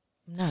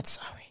 I'm not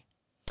sorry.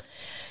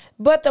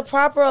 But the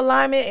proper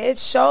alignment, it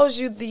shows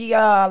you the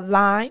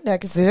line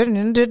that considered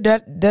in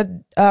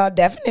the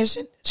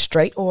definition,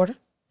 straight order,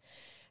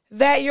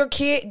 that your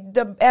kid,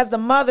 as the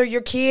mother,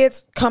 your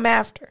kids come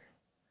after.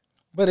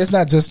 But it's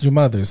not just your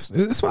mothers;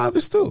 it's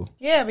fathers too.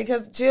 Yeah,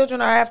 because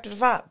children are after the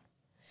father,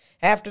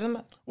 after the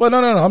mother. Well,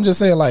 no. I'm just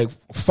saying, like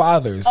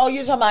fathers. Oh,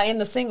 you're talking about in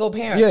the single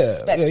parent.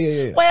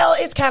 Yeah. Well,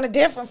 it's kind of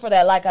different for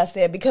that, like I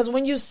said, because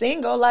when you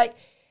single, like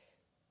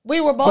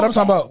we were both. But I'm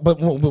talking about, but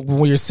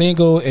when you're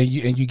single and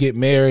you get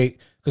married,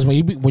 because when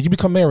you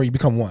become married, you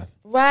become one.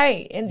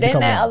 Right, and then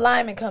that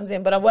alignment comes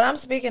in. But what I'm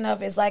speaking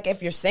of is like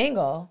if you're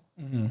single,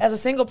 as a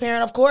single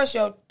parent, of course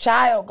your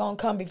child gonna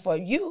come before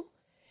you,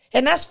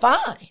 and that's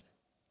fine.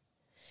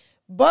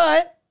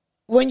 But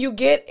when you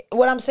get,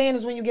 what I'm saying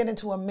is when you get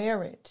into a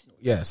marriage.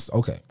 Yes,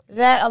 okay.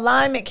 That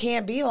alignment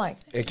can't be like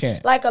that. It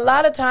can't. Like a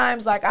lot of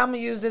times, like I'm going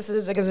to use this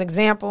as an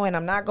example, and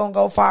I'm not going to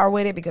go far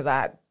with it because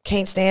I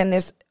can't stand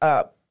this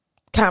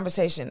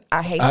conversation.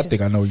 I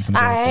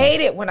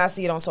hate it when I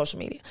see it on social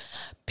media.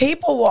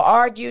 People will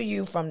argue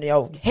you from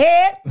your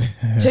head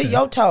to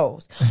your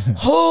toes.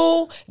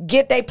 Who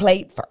get their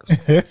plate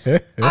first?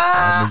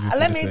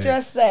 Let me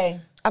just say,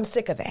 I'm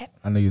sick of that.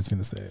 I know you was going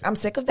to say it. I'm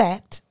sick of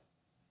that.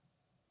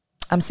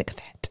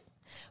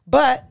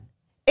 But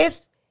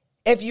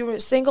if you're a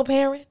single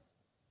parent,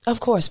 of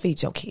course,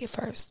 feed your kid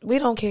first. We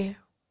don't care.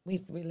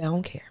 We really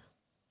don't care.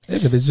 Yeah,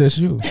 because it's just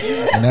you.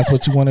 And that's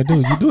what you want to do.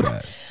 You do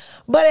that.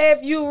 But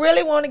if you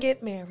really want to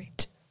get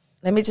married,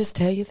 let me just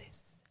tell you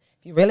this.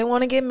 If you really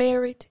want to get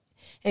married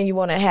and you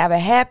want to have a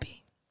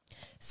happy,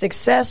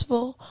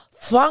 successful,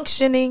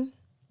 functioning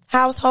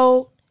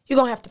household, you're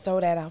going to have to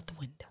throw that out the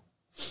window.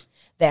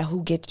 That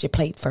who gets your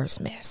plate first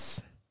mess.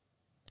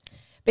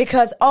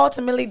 Because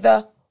ultimately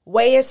the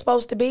way it's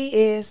supposed to be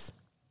is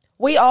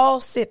we all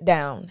sit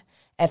down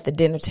at the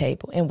dinner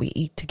table and we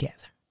eat together.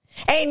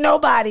 Ain't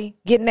nobody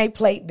getting a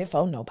plate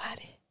before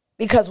nobody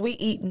because we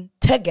eating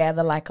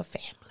together like a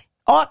family.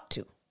 Ought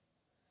to.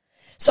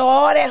 So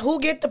all that who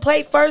get the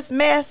plate first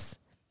mess,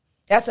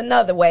 that's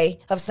another way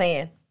of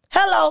saying,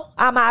 hello,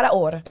 I'm out of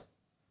order.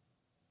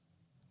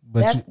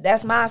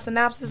 That's my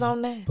synopsis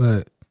on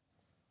that.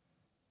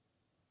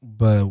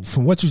 But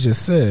from what you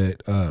just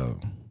said,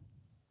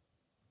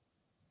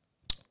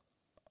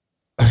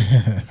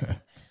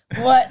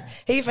 what?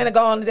 He finna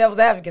go on the devil's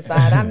advocate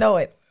side. I know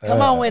it.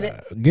 Come on with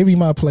it. Give me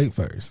my plate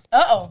first.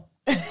 Uh-oh.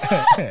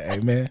 Hey,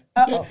 man.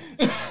 Uh-oh.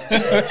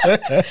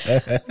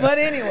 But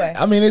anyway.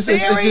 I mean, it's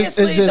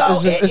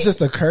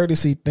just a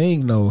courtesy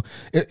thing, though.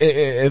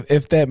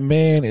 If that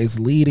man is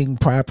leading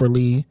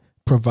properly,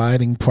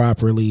 providing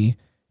properly,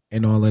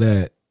 and all of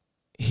that,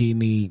 he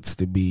needs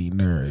to be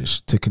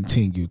nourished to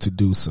continue to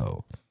do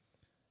so.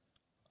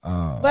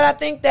 But I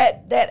think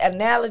that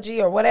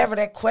analogy or whatever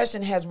that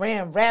question has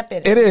ran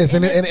rampant. It is,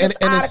 and it's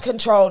out of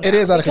control now. It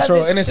is out of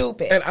control, and it's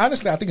stupid. And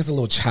honestly, I think it's a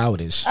little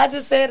childish. I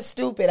just said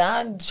stupid.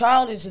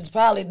 Childish is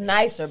probably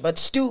nicer, but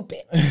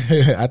stupid.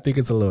 I think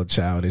it's a little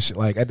childish.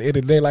 Like at the end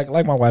of the day, like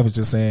my wife was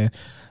just saying,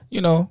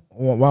 you know,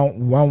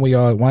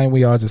 why ain't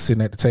we all just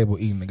sitting at the table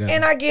eating together?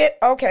 And I get,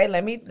 okay,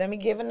 let me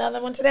give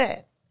another one to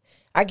that.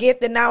 I get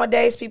that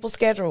nowadays people's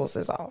schedules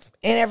is off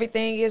and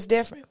everything is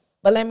different.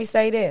 But let me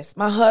say this.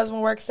 My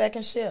husband works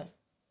second shift.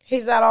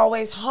 He's not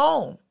always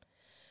home.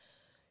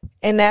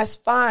 And that's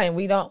fine.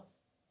 We don't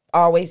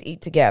always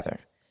eat together.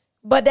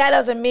 But that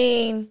doesn't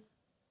mean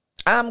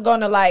I'm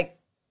going to I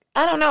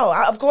don't know.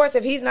 Of course,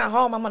 if he's not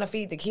home, I'm going to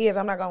feed the kids.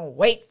 I'm not going to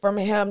wait for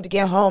him to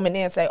get home and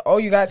then say, oh,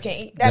 you guys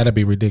can't eat. That'd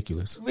be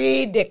ridiculous.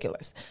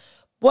 Ridiculous.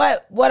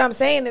 What I'm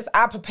saying is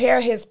I prepare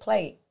his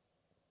plate.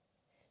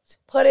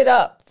 Put it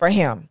up for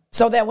him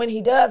so that when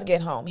he does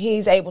get home,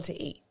 he's able to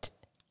eat.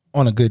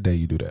 On a good day,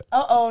 you do that.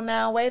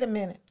 Now, wait a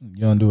minute.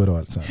 You don't do it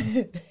all the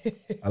time.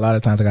 A lot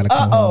of times I got to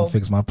come home,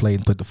 fix my plate,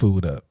 and put the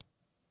food up.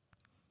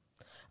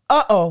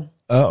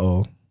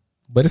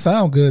 But it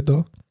sounds good,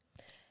 though.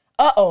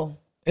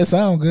 It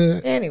sounds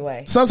good.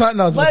 Anyway. Sometimes,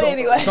 no. But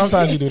anyway.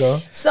 Sometimes you do, though.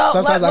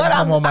 Sometimes I can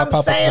come home, I pop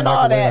up the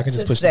microwave, I can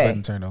just push the button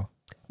and turn on.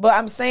 But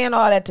I'm saying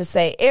all that to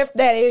say, if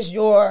that is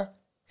your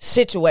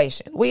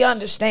situation, we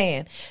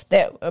understand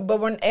that, but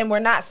we're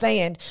not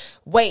saying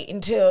wait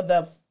until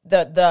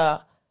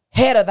the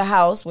head of the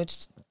house,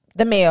 which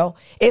the male,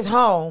 is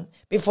home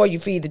before you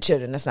feed the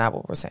children. That's not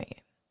what we're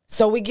saying.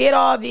 So we get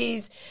all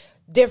these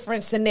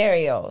different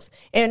scenarios,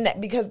 and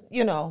because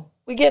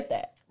we get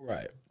that,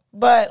 right?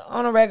 But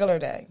on a regular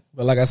day.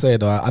 But like I said,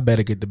 though, I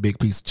better get the big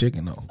piece of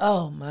chicken, though.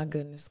 Oh my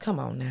goodness, come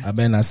on now! I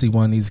better not see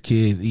one of these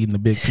kids eating the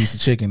big piece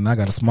of chicken, and I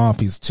got a small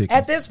piece of chicken.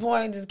 At this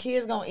point, the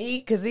kids gonna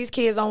eat because these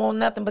kids don't want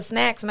nothing but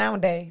snacks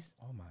nowadays.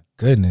 Oh my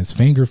goodness,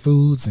 finger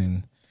foods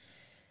and.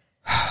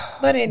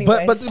 But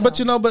anyway, but like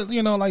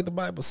the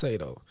Bible say,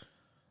 though,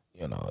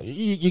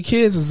 your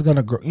kids is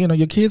gonna grow.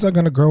 Your kids are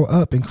gonna grow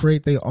up and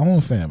create their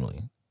own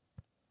family.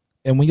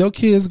 And when your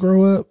kids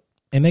grow up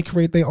and they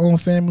create their own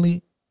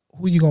family,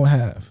 who you gonna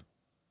have?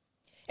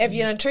 If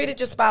you done treated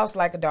your spouse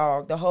like a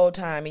dog the whole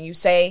time, and you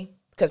say,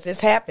 because this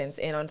happens,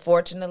 and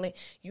unfortunately,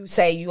 you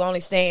say you only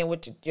staying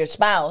with your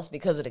spouse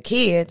because of the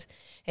kids,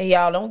 and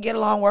y'all don't get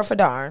along worth a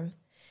darn,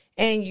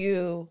 and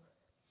you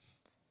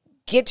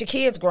get your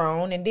kids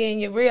grown, and then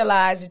you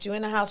realize that you're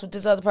in the house with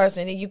this other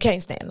person and you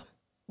can't stand them.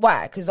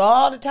 Why? Because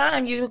all the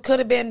time you could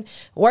have been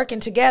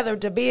working together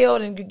to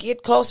build and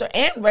get closer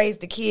and raise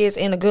the kids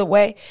in a good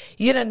way.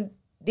 You done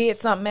did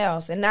something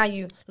else, and now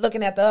you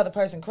looking at the other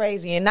person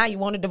crazy, and now you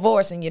want a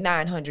divorce, and you're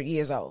 900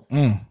 years old.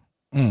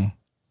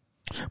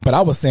 But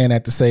I was saying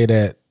that to say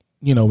that,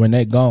 when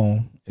they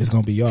gone, it's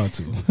gonna be y'all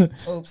too.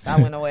 Oops,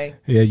 I went away.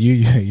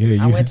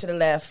 Yeah, I went to the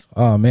left.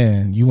 Oh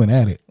man, you went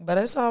at it. But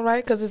it's all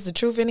right because it's the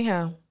truth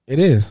anyhow. It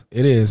is,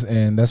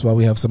 and that's why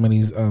we have so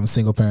many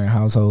single parent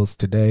households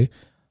today.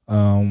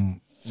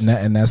 And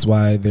that's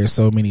why there's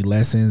so many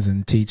lessons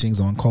and teachings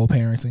on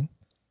co-parenting,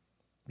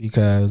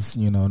 because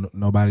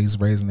nobody's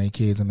raising their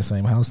kids in the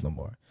same house no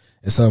more.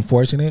 It's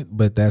unfortunate,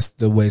 but that's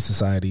the way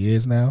society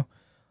is now.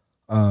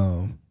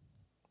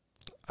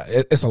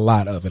 It's a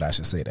lot of it, I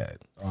should say that.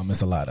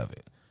 It's a lot of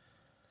it.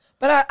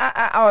 But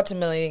I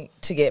ultimately,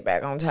 to get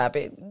back on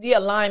topic, the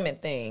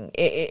alignment thing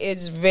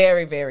is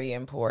very, very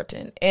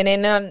important. And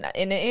in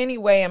any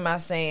way am I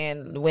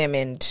saying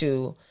women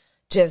to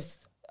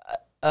just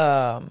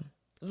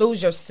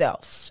lose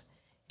yourself.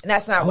 And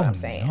that's not what I'm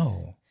saying.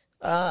 No.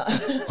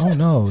 Oh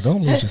no,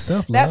 don't lose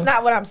yourself, love. That's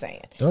not what I'm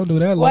saying. Don't do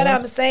that, love. What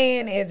I'm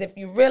saying is, if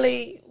you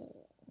really,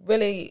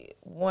 really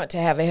want to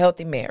have a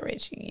healthy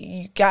marriage,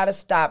 you got to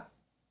stop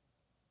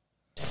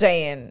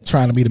saying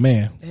trying to be the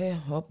man. Yeah,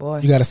 oh boy.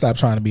 You got to stop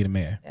trying to be the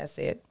man. That's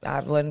it.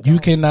 I wasn't You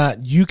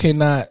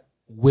cannot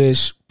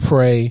wish,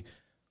 pray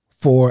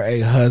for a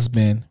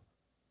husband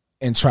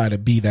and try to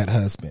be that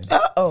husband.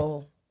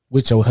 Uh-oh.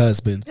 With your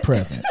husband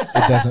present.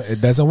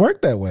 It doesn't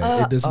work that way.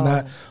 It does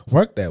not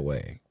work that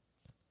way.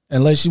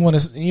 Unless you want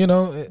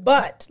to,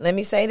 But let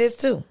me say this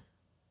too.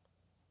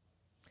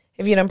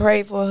 If you done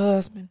prayed for a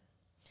husband,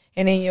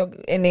 and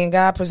then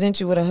God presents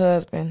you with a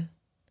husband,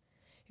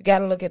 you got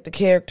to look at the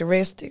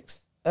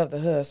characteristics of the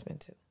husband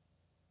too.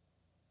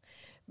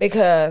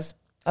 Because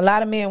a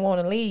lot of men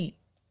want to lead,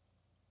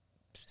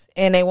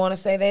 and they want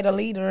to say they the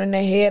leader and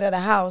the head of the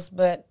house,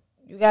 but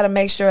you got to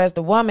make sure as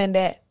the woman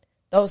that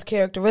those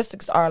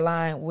characteristics are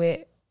aligned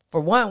with,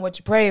 for one, what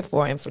you prayed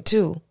for, and for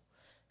two,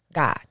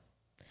 God.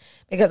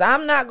 Because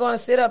I'm not going to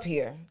sit up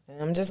here,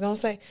 I'm just going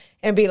to say,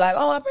 and be like,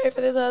 oh, I prayed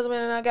for this husband,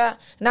 and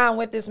now I'm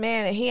with this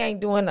man, and he ain't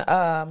doing,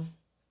 I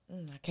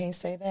can't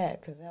say that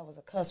because that was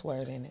a cuss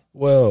word in it.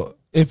 Well,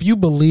 if you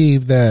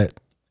believe that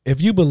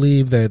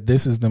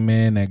this is the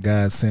man that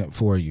God sent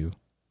for you,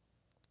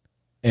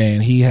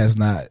 and he's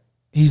not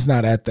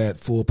at that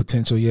full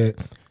potential yet,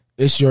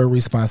 it's your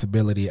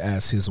responsibility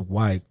as his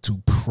wife to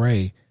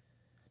pray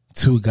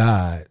to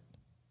God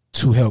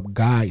to help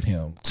guide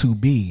him to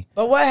be.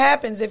 But what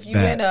happens if you're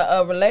in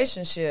a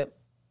relationship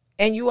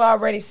and you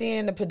already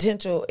seeing the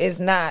potential is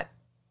not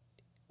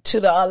to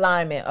the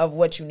alignment of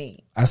what you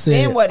need? I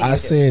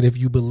said if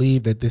you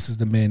believe that this is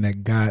the man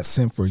that God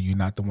sent for you,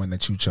 not the one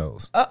that you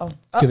chose.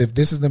 Because if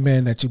this is the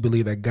man that you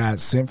believe that God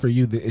sent for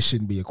you, it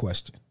shouldn't be a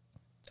question.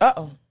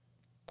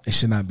 It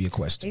should not be a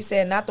question. He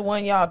said, not the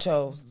one y'all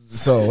chose.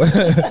 So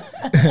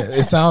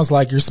it sounds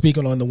like you're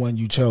speaking on the one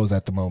you chose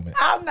at the moment.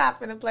 I'm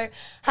not finna play.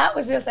 I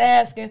was just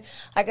asking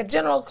like a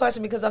general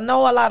question, because I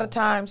know a lot of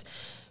times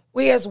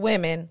we as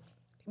women,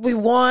 we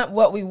want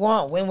what we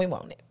want when we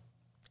want it.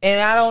 And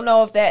I don't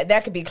know if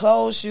that could be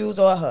clothes, shoes,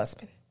 or a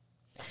husband.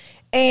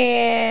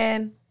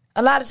 And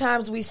a lot of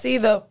times we see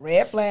the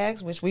red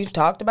flags, which we've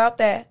talked about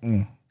that.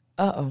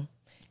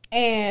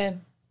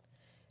 And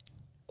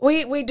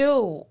we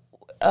do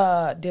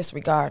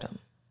disregard them.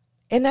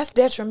 And that's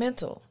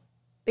detrimental.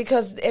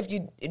 Because if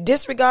you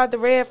disregard the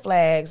red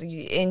flags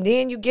and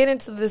then you get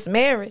into this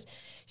marriage,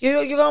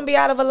 you're going to be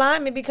out of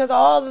alignment because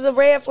all of the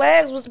red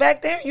flags was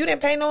back there. You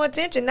didn't pay no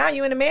attention. Now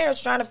you're in a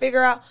marriage trying to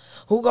figure out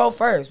who go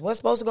first, what's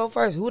supposed to go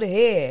first, who the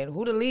head,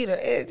 who the leader.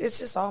 It's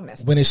just all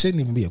messed up. When it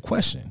shouldn't even be a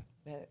question.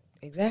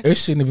 Exactly. It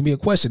shouldn't even be a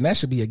question. That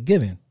should be a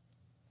given.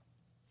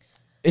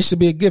 It should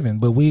be a given.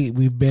 But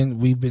we've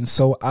been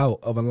so out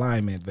of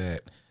alignment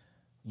that,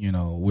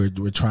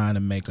 we're trying to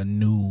make a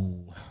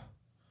new...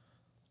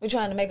 We're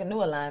trying to make a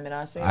new alignment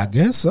ourselves. I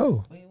guess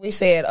so. We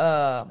said,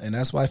 and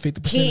that's why 50%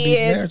 of these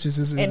marriages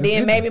is and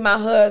then maybe my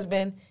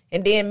husband,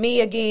 and then me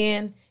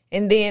again,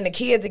 and then the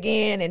kids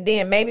again, and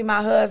then maybe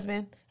my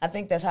husband. I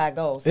think that's how it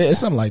goes. It's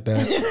something like that.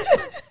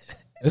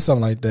 It's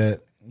something like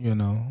that. I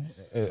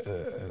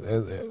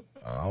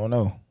don't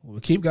know.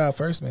 Keep God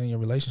first, man, in your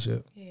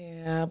relationship.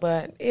 Yeah,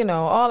 but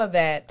all of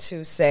that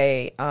to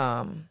say,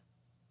 I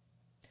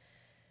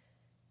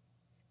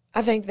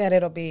think that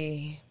it'll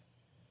be.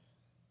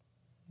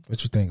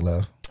 What you think,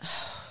 love?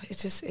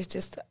 It's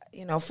just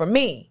for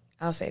me,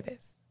 I'll say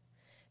this.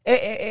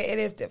 It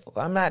is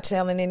difficult. I'm not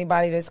telling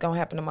anybody that's going to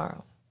happen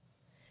tomorrow.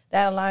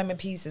 that alignment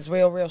piece is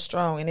real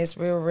strong, and it's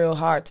real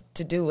hard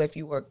to do if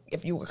you were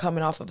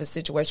coming off of a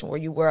situation where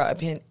you were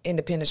an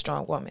independent,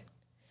 strong woman,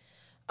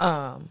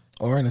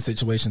 or in a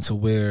situation to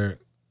where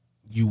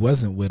you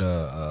wasn't with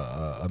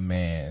a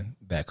man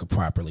that could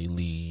properly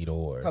lead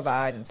or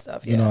provide and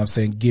stuff. You know what I'm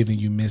saying? Giving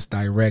you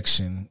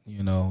misdirection.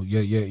 You know,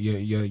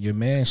 your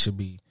man should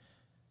be,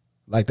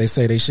 like they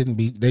say, they shouldn't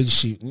be. They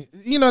should,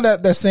 you know,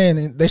 that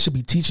saying, they should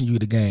be teaching you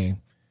the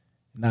game,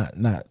 not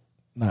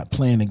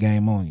playing the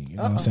game on you. You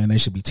know what I'm saying? They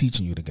should be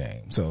teaching you the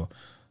game. So,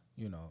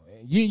 you know,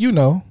 you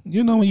know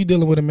when you're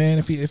dealing with a man,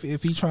 if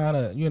he trying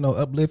to, you know,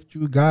 uplift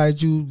you,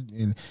 guide you,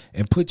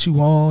 and put you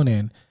on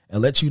and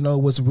let you know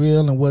what's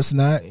real and what's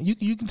not.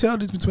 You can tell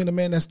this between the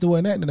man that's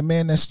doing that and the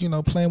man that's, you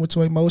know, playing with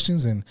your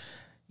emotions and,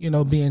 you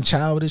know, being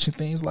childish and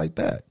things like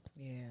that.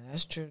 Yeah,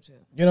 that's true too.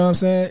 You know what I'm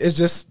saying? It's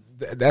just,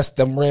 that's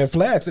them red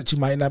flags that you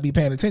might not be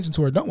paying attention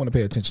to or don't want to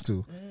pay attention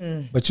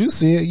to. But you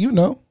see it, you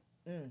know.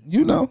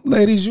 You know,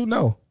 ladies, you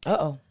know.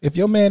 If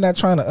your man not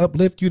trying to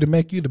uplift you to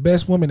make you the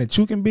best woman that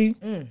you can be,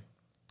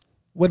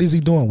 what is he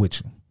doing with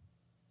you?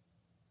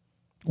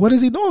 What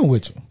is he doing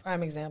with you?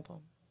 Prime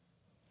example.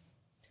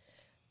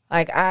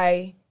 Like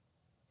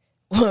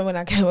when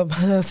I came with my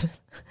husband,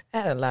 I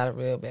had a lot of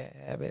real bad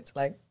habits,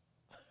 like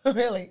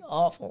really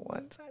awful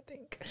ones, I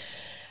think.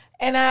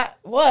 And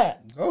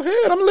what? Go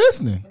ahead, I'm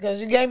listening.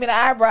 Because you gave me the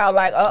eyebrow,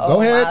 like,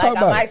 Go ahead, talk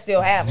about it. I might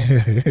still have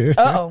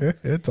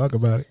them. Talk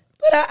about it.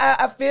 But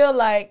I feel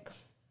like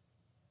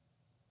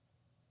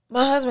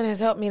my husband has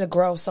helped me to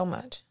grow so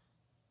much.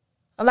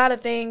 A lot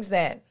of things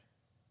that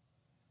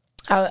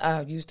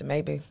I used to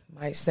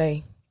might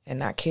say and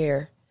not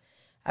care,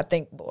 I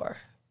think more.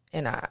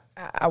 And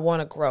I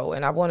want to grow,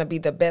 and I want to be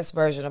the best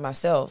version of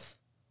myself.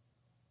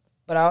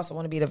 But I also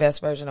want to be the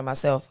best version of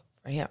myself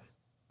for him.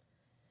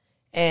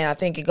 And I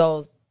think it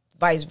goes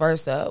vice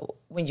versa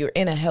when you're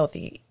in a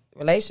healthy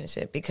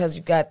relationship, because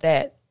you got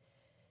that.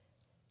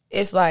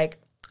 It's like,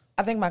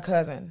 I think my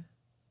cousin,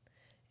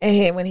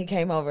 and when he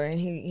came over, and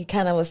he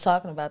kind of was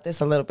talking about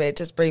this a little bit,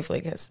 just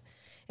briefly,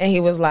 and he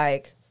was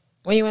like,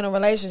 when you're in a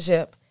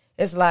relationship,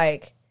 it's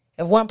like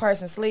if one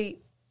person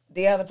sleep,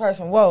 the other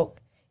person woke,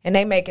 and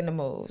they making the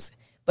moves.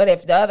 But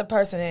if the other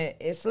person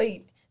is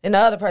asleep, then the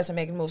other person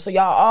making the moves. So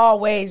y'all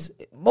always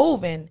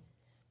moving,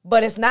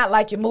 but it's not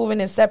like you're moving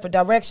in separate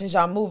directions.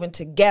 Y'all moving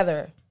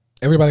together.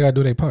 Everybody got to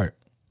do their part.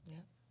 Yeah.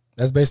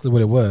 That's basically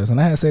what it was. And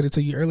I had said it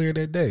to you earlier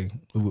that day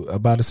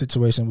about a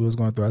situation we was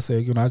going through. I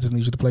said, you know, I just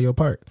need you to play your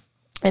part.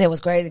 And it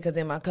was crazy because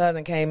then my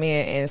cousin came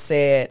in and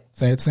said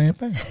the same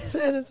thing.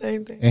 Said the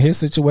same thing. In his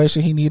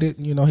situation, he needed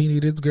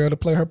his girl to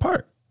play her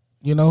part,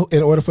 you know,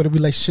 in order for the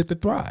relationship to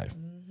thrive.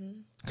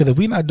 Because if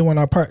we're not doing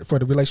our part for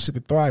the relationship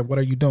to thrive, what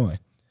are you doing?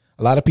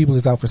 A lot of people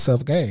is out for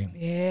self-gain.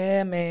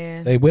 Yeah,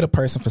 man. They with a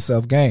person for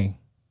self-gain.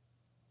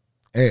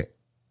 And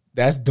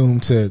that's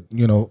doomed to,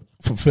 you know,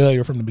 for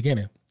failure from the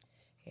beginning.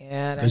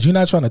 Yeah. Because you're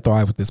not trying to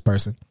thrive with this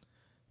person.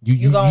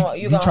 You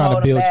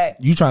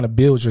trying to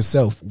build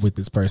yourself with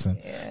this person.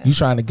 Yeah. You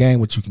trying to gain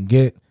what you can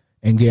get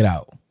and get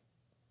out.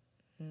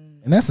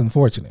 And that's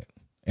unfortunate.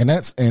 And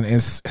it's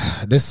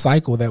this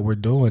cycle that we're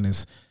doing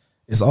is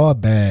all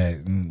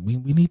bad, and we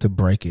need to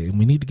break it, and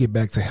we need to get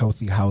back to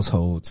healthy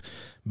households.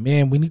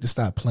 Man, we need to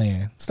stop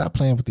playing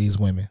with these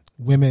women.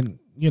 Women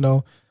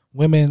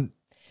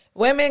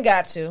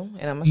got to,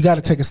 and you got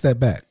to take a step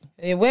back.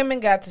 And women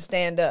got to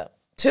stand up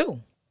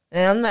too.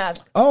 And I'm not.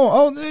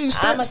 I'm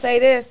gonna say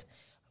this: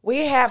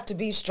 we have to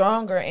be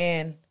stronger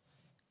in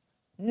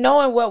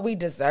knowing what we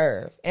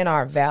deserve and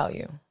our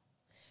value,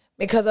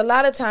 because a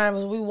lot of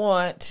times we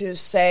want to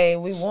say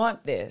we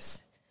want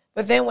this,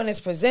 but then when it's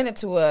presented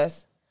to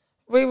us,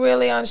 we're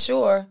really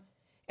unsure,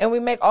 and we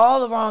make all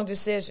the wrong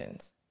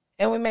decisions,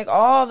 and we make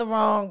all the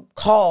wrong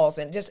calls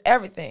and just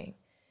everything.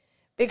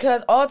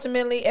 Because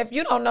ultimately, if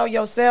you don't know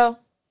yourself,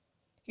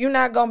 you're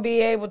not going to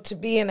be able to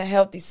be in a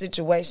healthy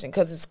situation,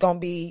 because it's going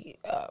to be,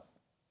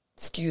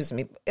 it's going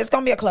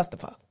to be a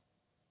clusterfuck.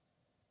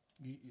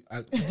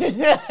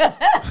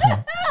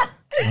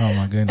 Oh,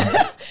 my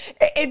goodness.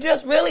 It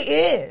just really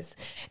is.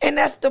 And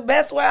that's the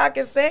best way I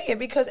can say it,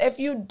 because if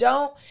you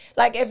don't,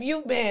 like if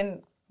you've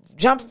been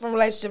jumping from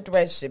relationship to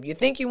relationship, you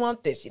think you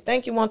want this, you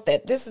think you want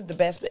that, this is the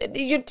best.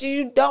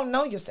 You don't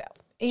know yourself.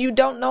 And you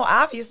don't know,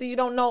 obviously, you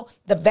don't know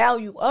the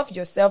value of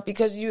yourself,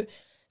 because you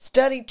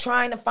study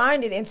trying to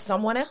find it in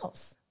someone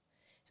else.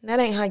 And that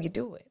ain't how you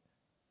do it.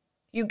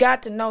 You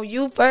got to know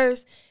you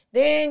first,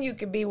 then you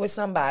can be with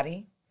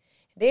somebody.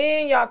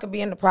 Then y'all can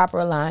be in the proper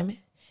alignment.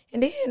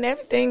 And then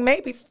everything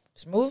may be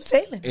smooth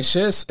sailing. It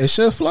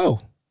should flow.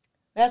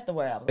 That's the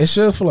word I was. It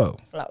should flow.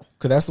 Flow.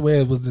 Because that's the way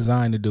it was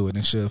designed to do it.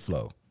 It should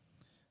flow.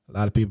 A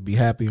lot of people be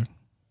happier.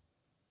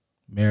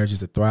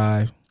 Marriages will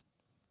thrive.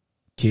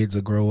 Kids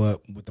will grow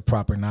up with the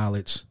proper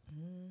knowledge.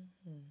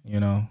 You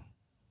know.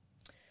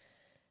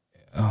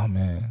 Oh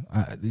man,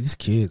 these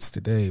kids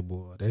today,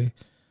 boy, they.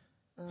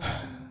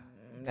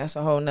 That's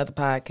a whole nother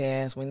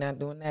podcast. We're not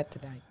doing that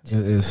tonight. It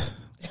is.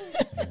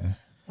 Yeah.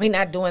 We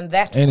not doing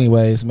that.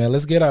 Anyways, man,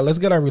 let's get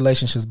our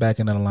relationships back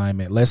in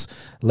alignment. Let's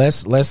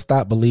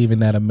stop believing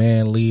that a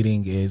man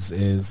leading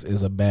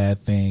is a bad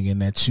thing,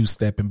 and that you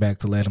stepping back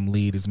to let him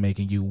lead is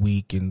making you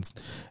weak, and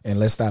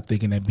let's stop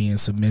thinking that being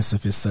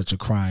submissive is such a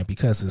crime,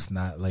 because it's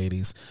not,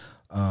 ladies.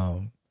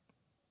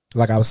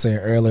 Like I was saying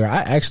earlier,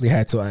 I actually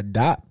had to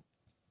adopt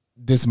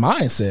this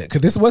mindset, because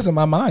this wasn't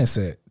my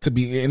mindset to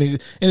be, and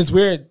it's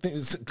weird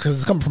because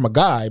it's coming from a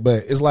guy,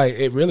 but it's like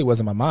it really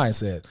wasn't my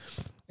mindset.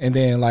 And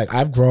then, like,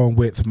 I've grown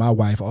with my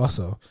wife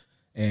also,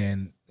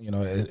 and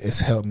it's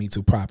helped me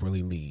to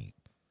properly lead.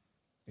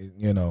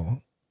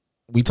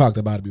 We talked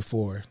about it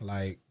before,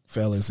 like,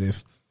 fellas,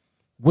 if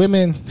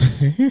women,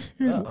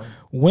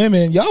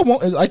 y'all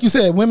want, like you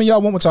said, women,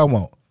 y'all want what y'all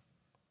want,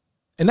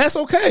 and that's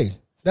okay.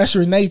 That's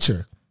your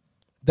nature.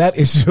 That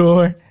is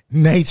your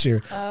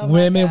nature.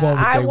 Women want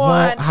what they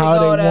want, how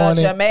they want it. I want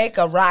to go to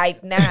Jamaica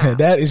right now.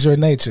 That is your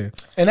nature.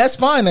 And that's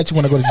fine that you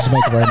want to go to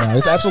Jamaica right now.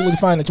 It's absolutely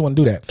fine that you want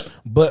to do that.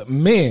 But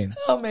men,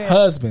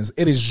 husbands,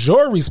 it is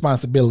your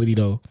responsibility,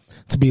 though,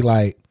 to be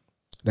like,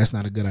 that's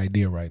not a good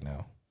idea right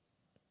now.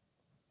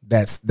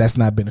 That's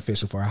not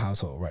beneficial for our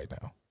household right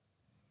now.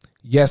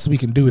 Yes, we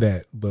can do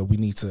that, but we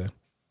need to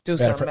do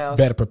something else.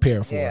 Better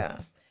prepare for it.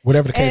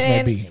 Whatever the case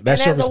may be.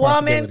 That's your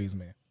responsibilities,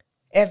 man.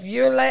 If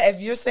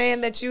you're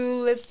saying that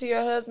you listen to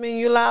your husband,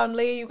 you allow him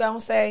lead, you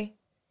gonna say,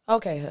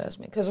 "Okay,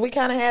 husband," because we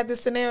kind of had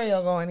this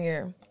scenario going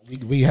here.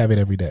 We have it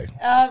every day.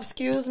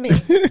 Excuse me.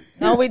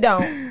 No, we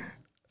don't.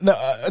 No.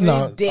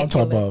 I'm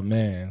talking about,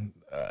 man.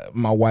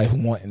 My wife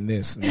wanting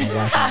this, and my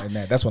wife wanting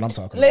that. That's what I'm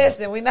talking about.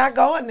 Listen, we're not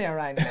going there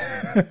right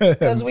now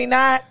because we're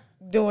not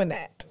doing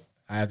that.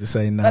 I have to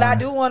say no. But I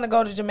do want to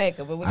go to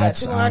Jamaica, but we got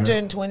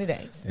 220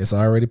 days. It's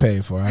already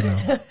paid for. I know.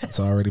 It's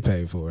already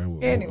paid for.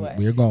 Anyway.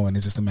 We're going.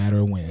 It's just a matter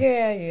of when.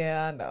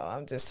 Yeah, I know.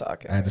 I'm just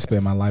talking. I had to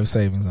spend my life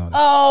savings on it.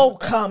 Oh,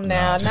 come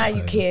now. Now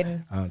you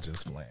kidding. I'm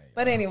just playing.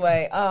 But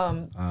anyway.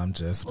 I'm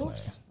just playing.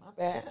 Oops, my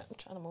bad. I'm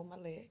trying to move my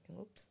leg.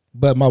 Oops.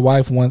 But my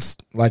wife wants,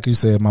 like you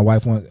said, my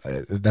wife wants,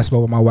 that's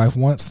what my wife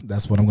wants.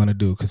 That's what I'm going to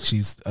do, because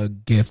she's a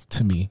gift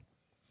to me.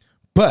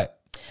 But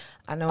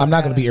I'm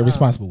not going to be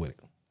irresponsible with it.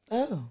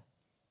 Oh.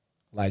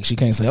 Like, she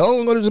can't say, "Oh,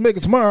 I'm going to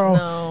Jamaica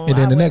tomorrow," and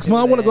then the next month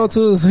I want to go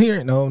to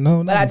here. No.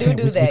 But I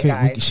do that,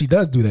 guys. She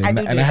does do that, and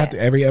I have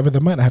to every other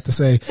month. I have to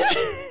say,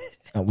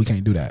 we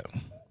can't do that.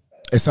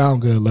 It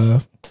sounds good,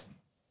 love.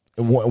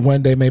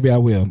 One day maybe I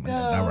will.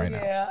 Not right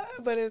now. Yeah,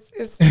 but it's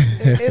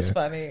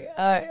funny.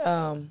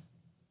 That's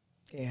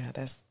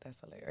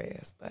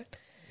hilarious. But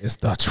it's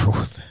the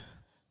truth.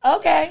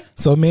 Okay.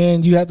 So,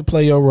 men, you have to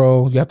play your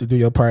role. You have to do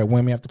your part.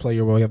 Women have to play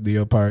your role. You have to do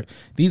your part.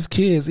 These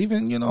kids,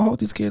 even, hold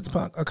these kids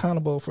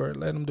accountable for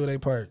letting them do their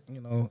part,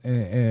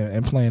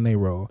 and playing their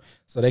role,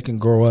 so they can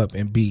grow up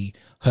and be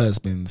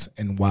husbands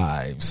and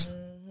wives,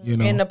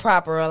 in the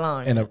proper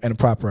alignment. In a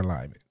proper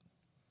alignment.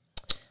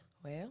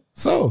 Well.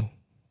 So,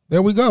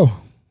 there we go.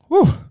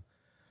 Whew.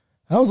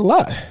 That was a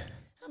lot.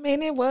 I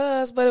mean, it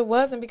was, but it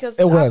wasn't, because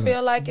I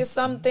feel like it's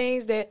some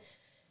things that,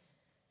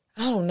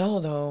 I don't know,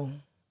 though.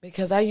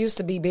 Because I used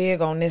to be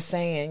big on this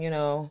saying,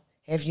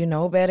 if you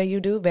know better, you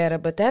do better.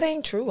 But that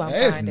ain't true.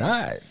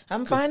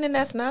 I'm finding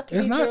that's not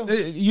to be true.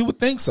 You would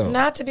think so.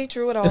 Not to be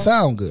true at all. It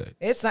sounds good.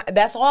 It's not.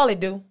 That's all it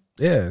do.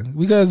 Yeah,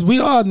 because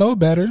we all know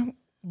better,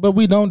 but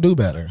we don't do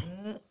better.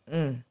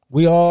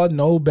 We all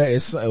know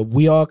better.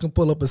 We all can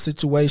pull up a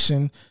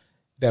situation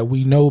that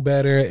we know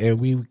better, and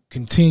we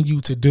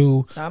continue to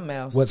do something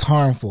else, what's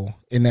harmful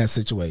in that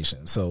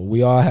situation. So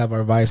we all have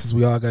our vices.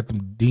 We all got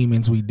them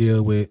demons we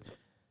deal with.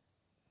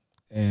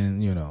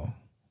 And,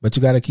 but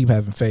you got to keep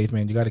having faith,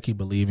 man. You got to keep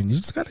believing. You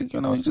just got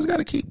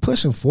to, keep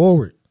pushing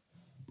forward.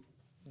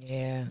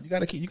 Yeah. You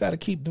got to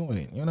keep doing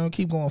it.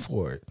 Keep going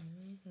forward.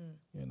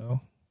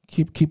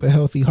 Keep a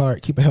healthy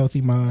heart, keep a healthy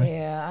mind.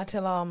 Yeah. I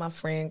tell all my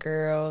friend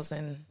girls,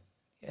 and,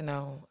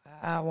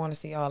 I want to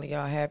see all of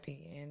y'all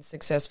happy and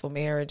successful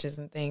marriages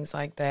and things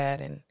like that.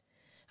 And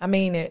I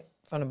mean it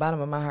from the bottom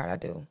of my heart. I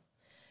do,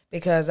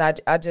 because I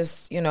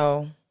just, I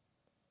don't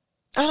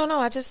know.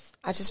 I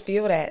just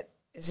feel that.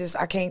 It's just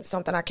I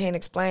can't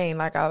explain.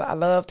 Like, I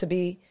love to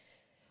be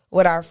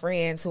with our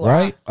friends who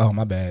right. Oh,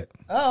 my bad.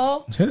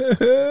 Oh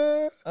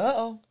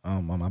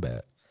my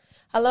bad.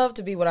 I love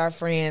to be with our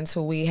friends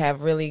who we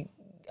have really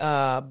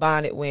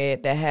bonded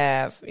with, that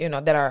have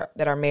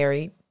that are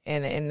married,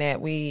 and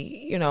that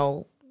we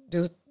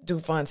do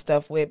fun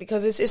stuff with,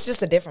 because it's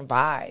just a different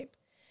vibe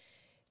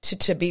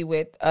to be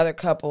with other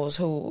couples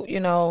who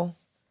you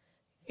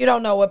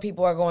don't know what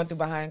people are going through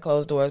behind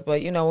closed doors,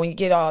 but when you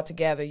get all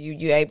together,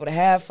 you're able to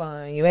have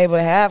fun, you're able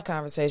to have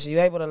conversation,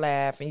 you're able to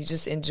laugh, and you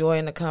just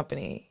enjoying the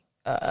company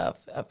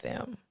of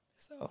them.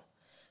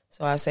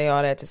 So I say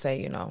all that to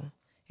say, there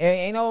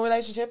ain't no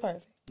relationship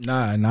perfect.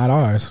 Nah, not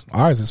ours.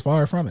 Ours is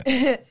far from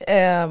it.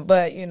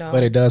 But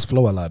but it does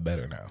flow a lot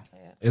better now.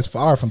 It's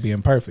far from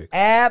being perfect.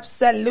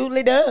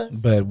 Absolutely does.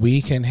 But we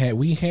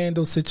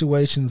handle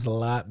situations a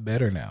lot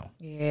better now.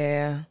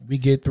 Yeah. We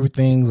get through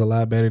things a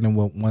lot better than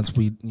what before.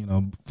 We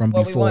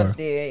once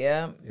did,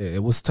 yeah.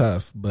 It was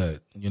tough, but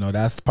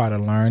that's part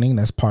of learning.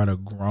 That's part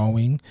of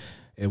growing.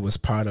 It was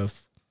part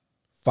of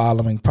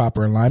following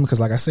proper alignment, because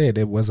like I said,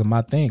 it wasn't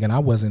my thing, and I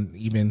wasn't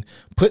even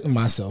putting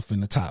myself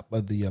in the top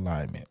of the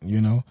alignment.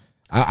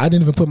 I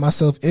didn't even put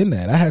myself in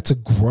that. I had to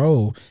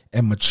grow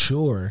and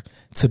mature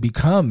to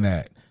become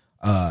that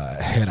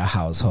head of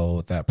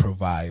household, that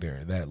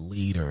provider, that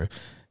leader,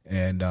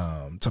 and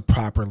to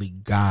properly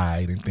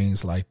guide and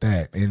things like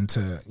that. And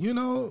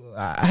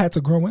I had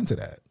to grow into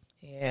that.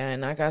 Yeah,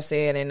 and like I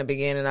said in the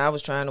beginning, I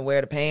was trying to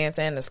wear the pants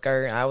and the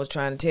skirt. I was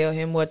trying to tell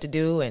him what to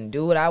do and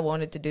do what I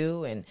wanted to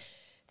do and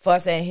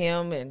fuss at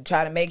him and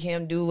try to make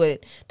him do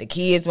what the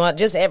kids want,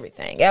 just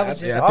everything. That was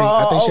just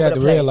I think she had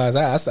to place. realize.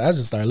 I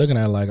just started looking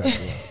at her like, I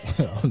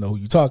don't know who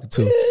you talking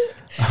to.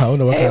 I don't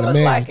know what kind of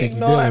man like you think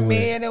you're ignoring dealing me,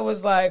 with. and it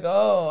was like,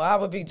 I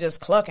would be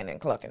just clucking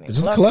and clucking and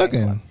Just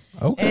clucking.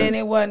 Okay. And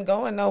it wasn't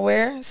going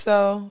nowhere.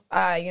 So,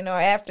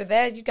 after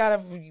that, you got to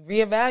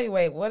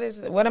reevaluate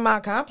what am I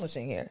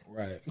accomplishing here?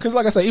 Right. Because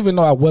like I said, even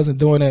though I wasn't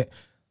doing it,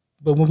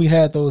 but when we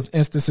had those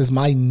instances,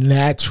 my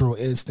natural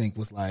instinct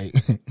was like,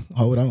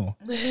 hold on.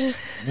 You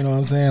know what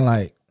I'm saying?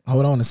 Like,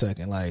 hold on a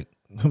second. Like,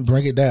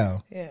 bring it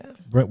down. Yeah.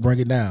 Bring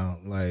it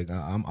down. Like,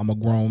 I'm a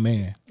grown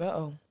man.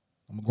 Uh-oh.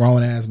 I'm a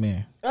grown ass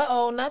man.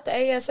 Uh-oh, not the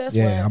ASS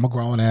Yeah, one. I'm a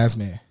grown ass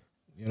man.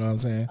 You know what I'm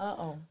saying?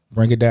 Uh-oh.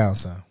 Bring it down,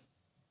 son.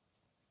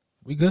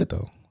 We good,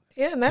 though.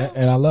 Yeah, now.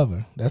 And I love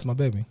her. That's my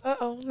baby.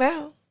 Uh-oh,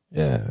 now.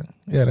 Yeah,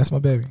 that's my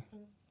baby.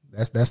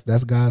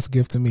 That's God's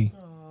gift to me.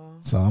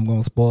 Aww. So I'm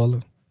gonna spoil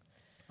her.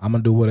 I'm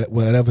gonna do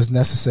whatever's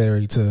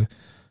necessary to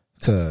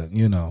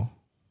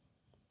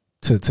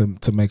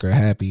make her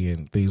happy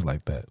and things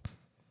like that.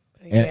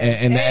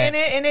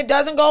 And it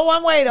doesn't go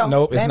one way though.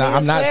 Nope, it's not.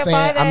 I'm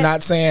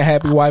not saying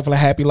happy wife or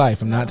happy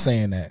life. I'm not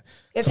saying that.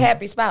 It's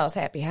happy spouse,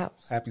 happy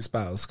house. Happy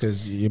spouse,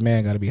 because your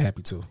man got to be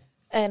happy too.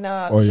 And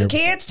the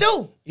kids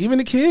too. Even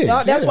the kids.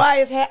 No, that's why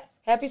it's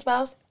happy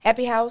spouse,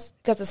 happy house.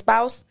 Because the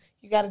spouse,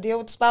 you got to deal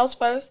with the spouse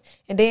first,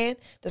 and then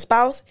the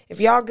spouse. If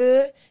y'all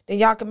good, then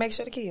y'all can make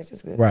sure the kids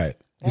is good. Right.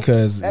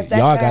 Because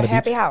y'all got to be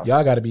happy house.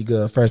 Y'all got to be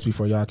good first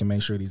before y'all can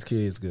make sure these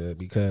kids good.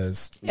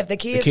 Because if the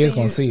kids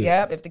gonna see it.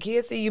 Yep. If the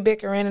kids see you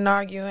bickering and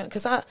arguing,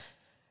 because I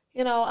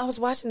was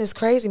watching this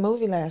crazy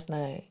movie last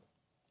night,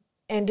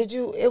 and it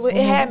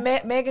had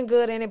Megan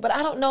Good in it, but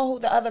I don't know who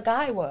the other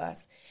guy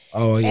was.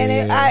 Oh yeah.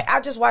 And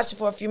I just watched it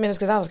for a few minutes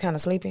because I was kind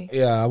of sleepy.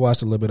 Yeah, I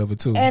watched a little bit of it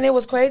too. And it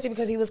was crazy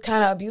because he was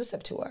kind of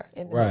abusive to her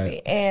in the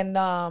movie.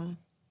 And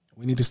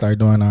we need to start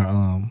doing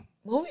our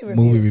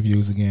movie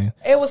reviews again.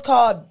 It was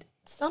called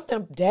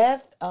something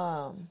Death.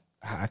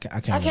 I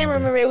can't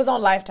remember. It was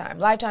on Lifetime.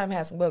 Lifetime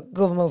has some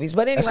good movies.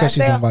 But anyway, that's because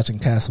she's been watching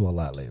Castle a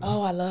lot lately.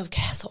 Oh, I love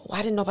Castle.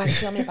 Why didn't nobody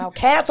tell me about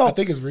Castle? I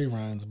think it's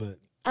reruns, but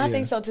I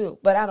think so too,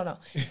 but I don't know.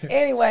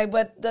 Anyway,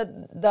 but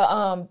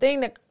the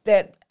thing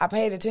that I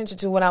paid attention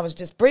to when I was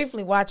just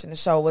briefly watching the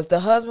show was the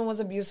husband was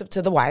abusive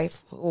to the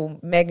wife, who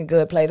Megan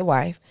Good played the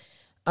wife.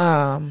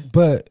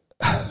 But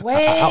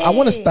I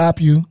want to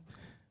stop you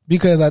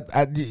because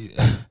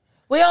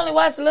we only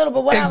watched a little,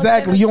 but what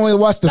exactly you only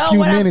watched a few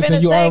minutes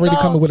and you already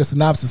coming with a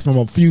synopsis from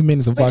a few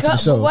minutes of watching the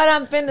show. What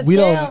I'm finna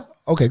tell.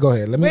 Okay, go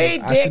ahead. I shouldn't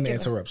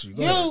ridiculous. interrupt you.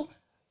 Go ahead.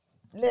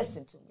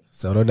 Listen to me.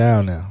 Settle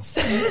down now.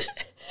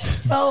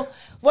 So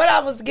what I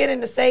was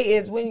getting to say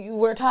is when you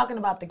were talking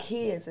about the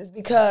kids is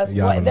because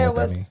there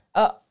was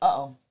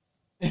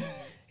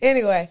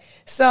anyway,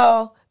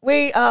 so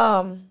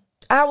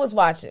I was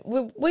watching.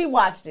 We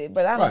watched it,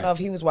 but I don't know if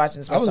he was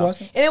watching. I was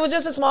watching, and it was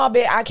just a small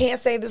bit. I can't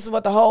say this is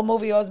what the whole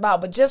movie was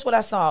about, but just what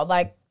I saw.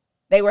 Like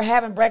they were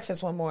having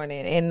breakfast one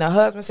morning, and the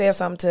husband said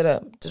something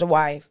to the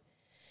wife.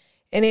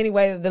 And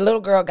anyway, the little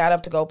girl got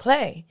up to go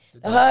play.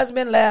 The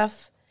husband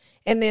left.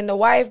 And then the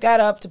wife got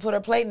up to put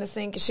her plate in the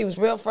sink, and she was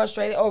real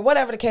frustrated, or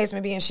whatever the case may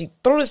be, and she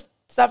threw the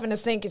stuff in the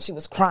sink, and she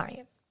was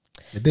crying.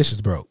 The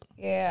dishes broke.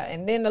 Yeah,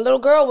 and then the little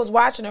girl was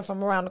watching her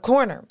from around the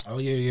corner. Oh,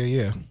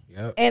 yeah.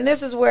 Yep. And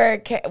this is where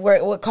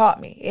it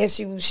caught me. Is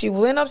she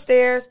went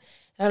upstairs,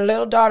 and her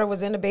little daughter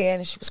was in the bed,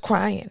 and she was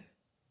crying.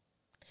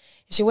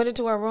 She went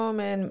into her room,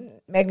 and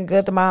Megan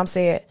Good, the mom,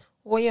 said,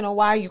 well,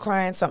 why are you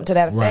crying? Something to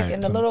that effect. Right.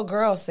 And the little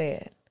girl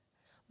said,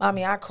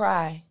 Mommy, I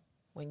cry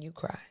when you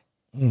cry.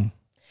 Mm.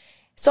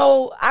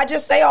 So I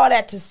just say all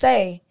that to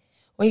say,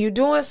 when you're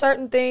doing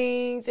certain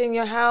things in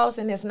your house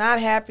and it's not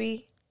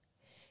happy,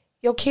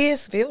 your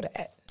kids feel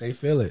that. They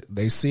feel it.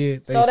 They see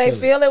it. They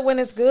feel it when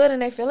it's good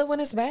and they feel it when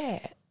it's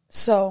bad.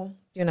 So,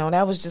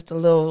 that was just a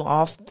little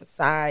off the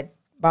side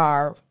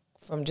bar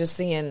from just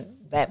seeing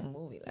that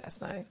movie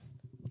last night.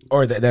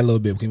 Or that little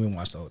bit. We didn't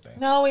watch the whole thing.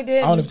 No, we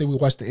didn't. I don't know if we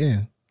watched the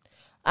end.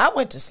 I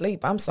went to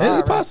sleep. I'm sorry.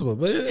 It's possible.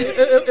 But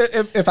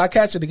if I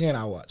catch it again,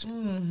 I'll watch it.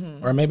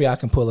 Mm-hmm. Or maybe I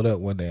can pull it up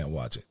one day and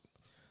watch it.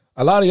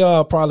 A lot of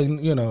y'all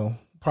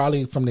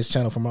probably from this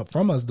channel,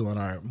 from us doing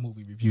our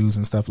movie reviews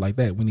and stuff like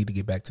that, we need to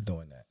get back to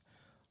doing that.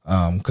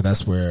 Because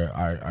that's where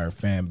our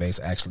fan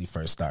base actually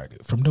first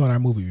started, from doing our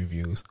movie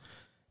reviews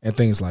and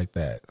things like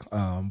that.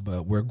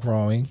 But we're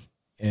growing,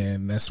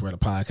 and that's where the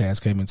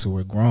podcast came into.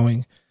 We're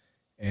growing,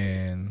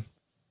 and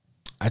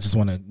I just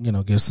want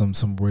to give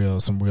some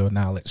real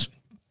knowledge,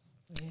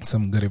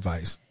 some good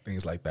advice,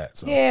 things like that.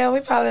 So yeah,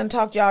 we probably didn't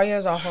talk y'all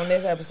ears off on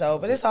this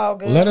episode, but it's all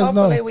good. Let us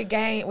know.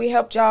 Hopefully we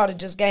helped y'all to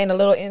just gain a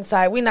little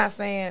insight. We're not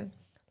saying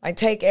like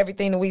take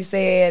everything that we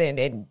said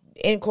and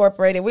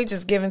incorporate it. We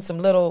just giving some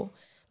little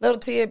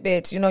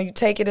tidbits. You know, you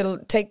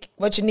take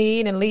what you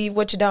need and leave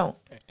what you don't.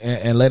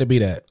 And let it be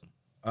that.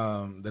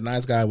 The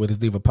Nice Guy with His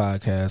Diva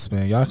podcast,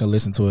 man. Y'all can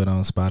listen to it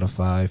on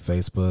Spotify,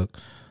 Facebook,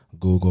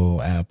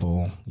 Google,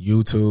 Apple,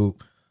 YouTube.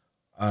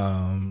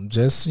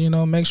 Just,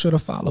 make sure to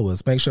follow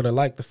us. Make sure to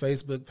like the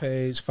Facebook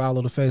page,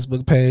 follow the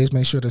Facebook page.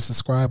 Make sure to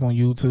subscribe on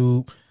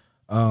YouTube,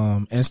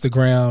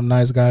 Instagram,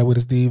 Nice Guy with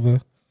His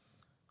Diva.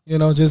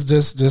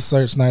 Just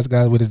search Nice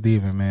Guy with His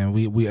Diva, man.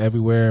 We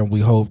everywhere, and we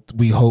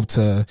hope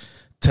to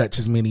touch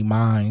as many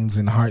minds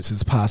and hearts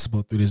as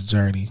possible through this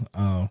journey.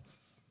 I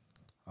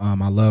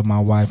love my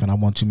wife, and I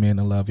want you men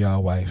to love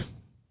y'all wife.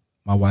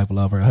 My wife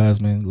love her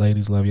husband.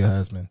 Ladies, love your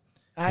husband.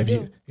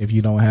 If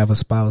you don't have a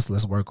spouse,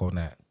 let's work on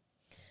that.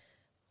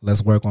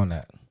 Let's work on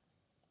that.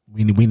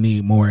 We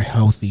need more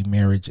healthy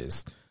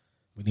marriages.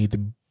 We need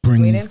to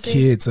bring these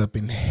kids up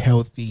in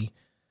healthy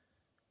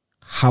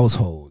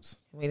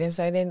households. We didn't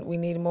say then we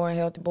need more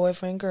healthy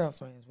boyfriend,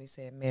 girlfriends. We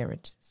said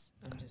marriages.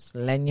 I'm just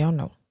letting y'all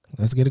know.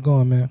 Let's get it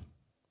going, man.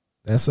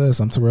 That's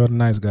us. I'm Terrell, the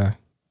Nice Guy.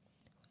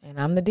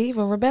 And I'm the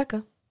diva,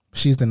 Rebecca.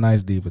 She's the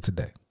nice diva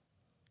today.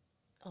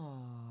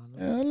 Oh,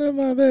 I love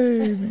my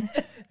baby.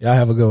 Y'all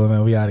have a good one,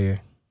 man. We out of here.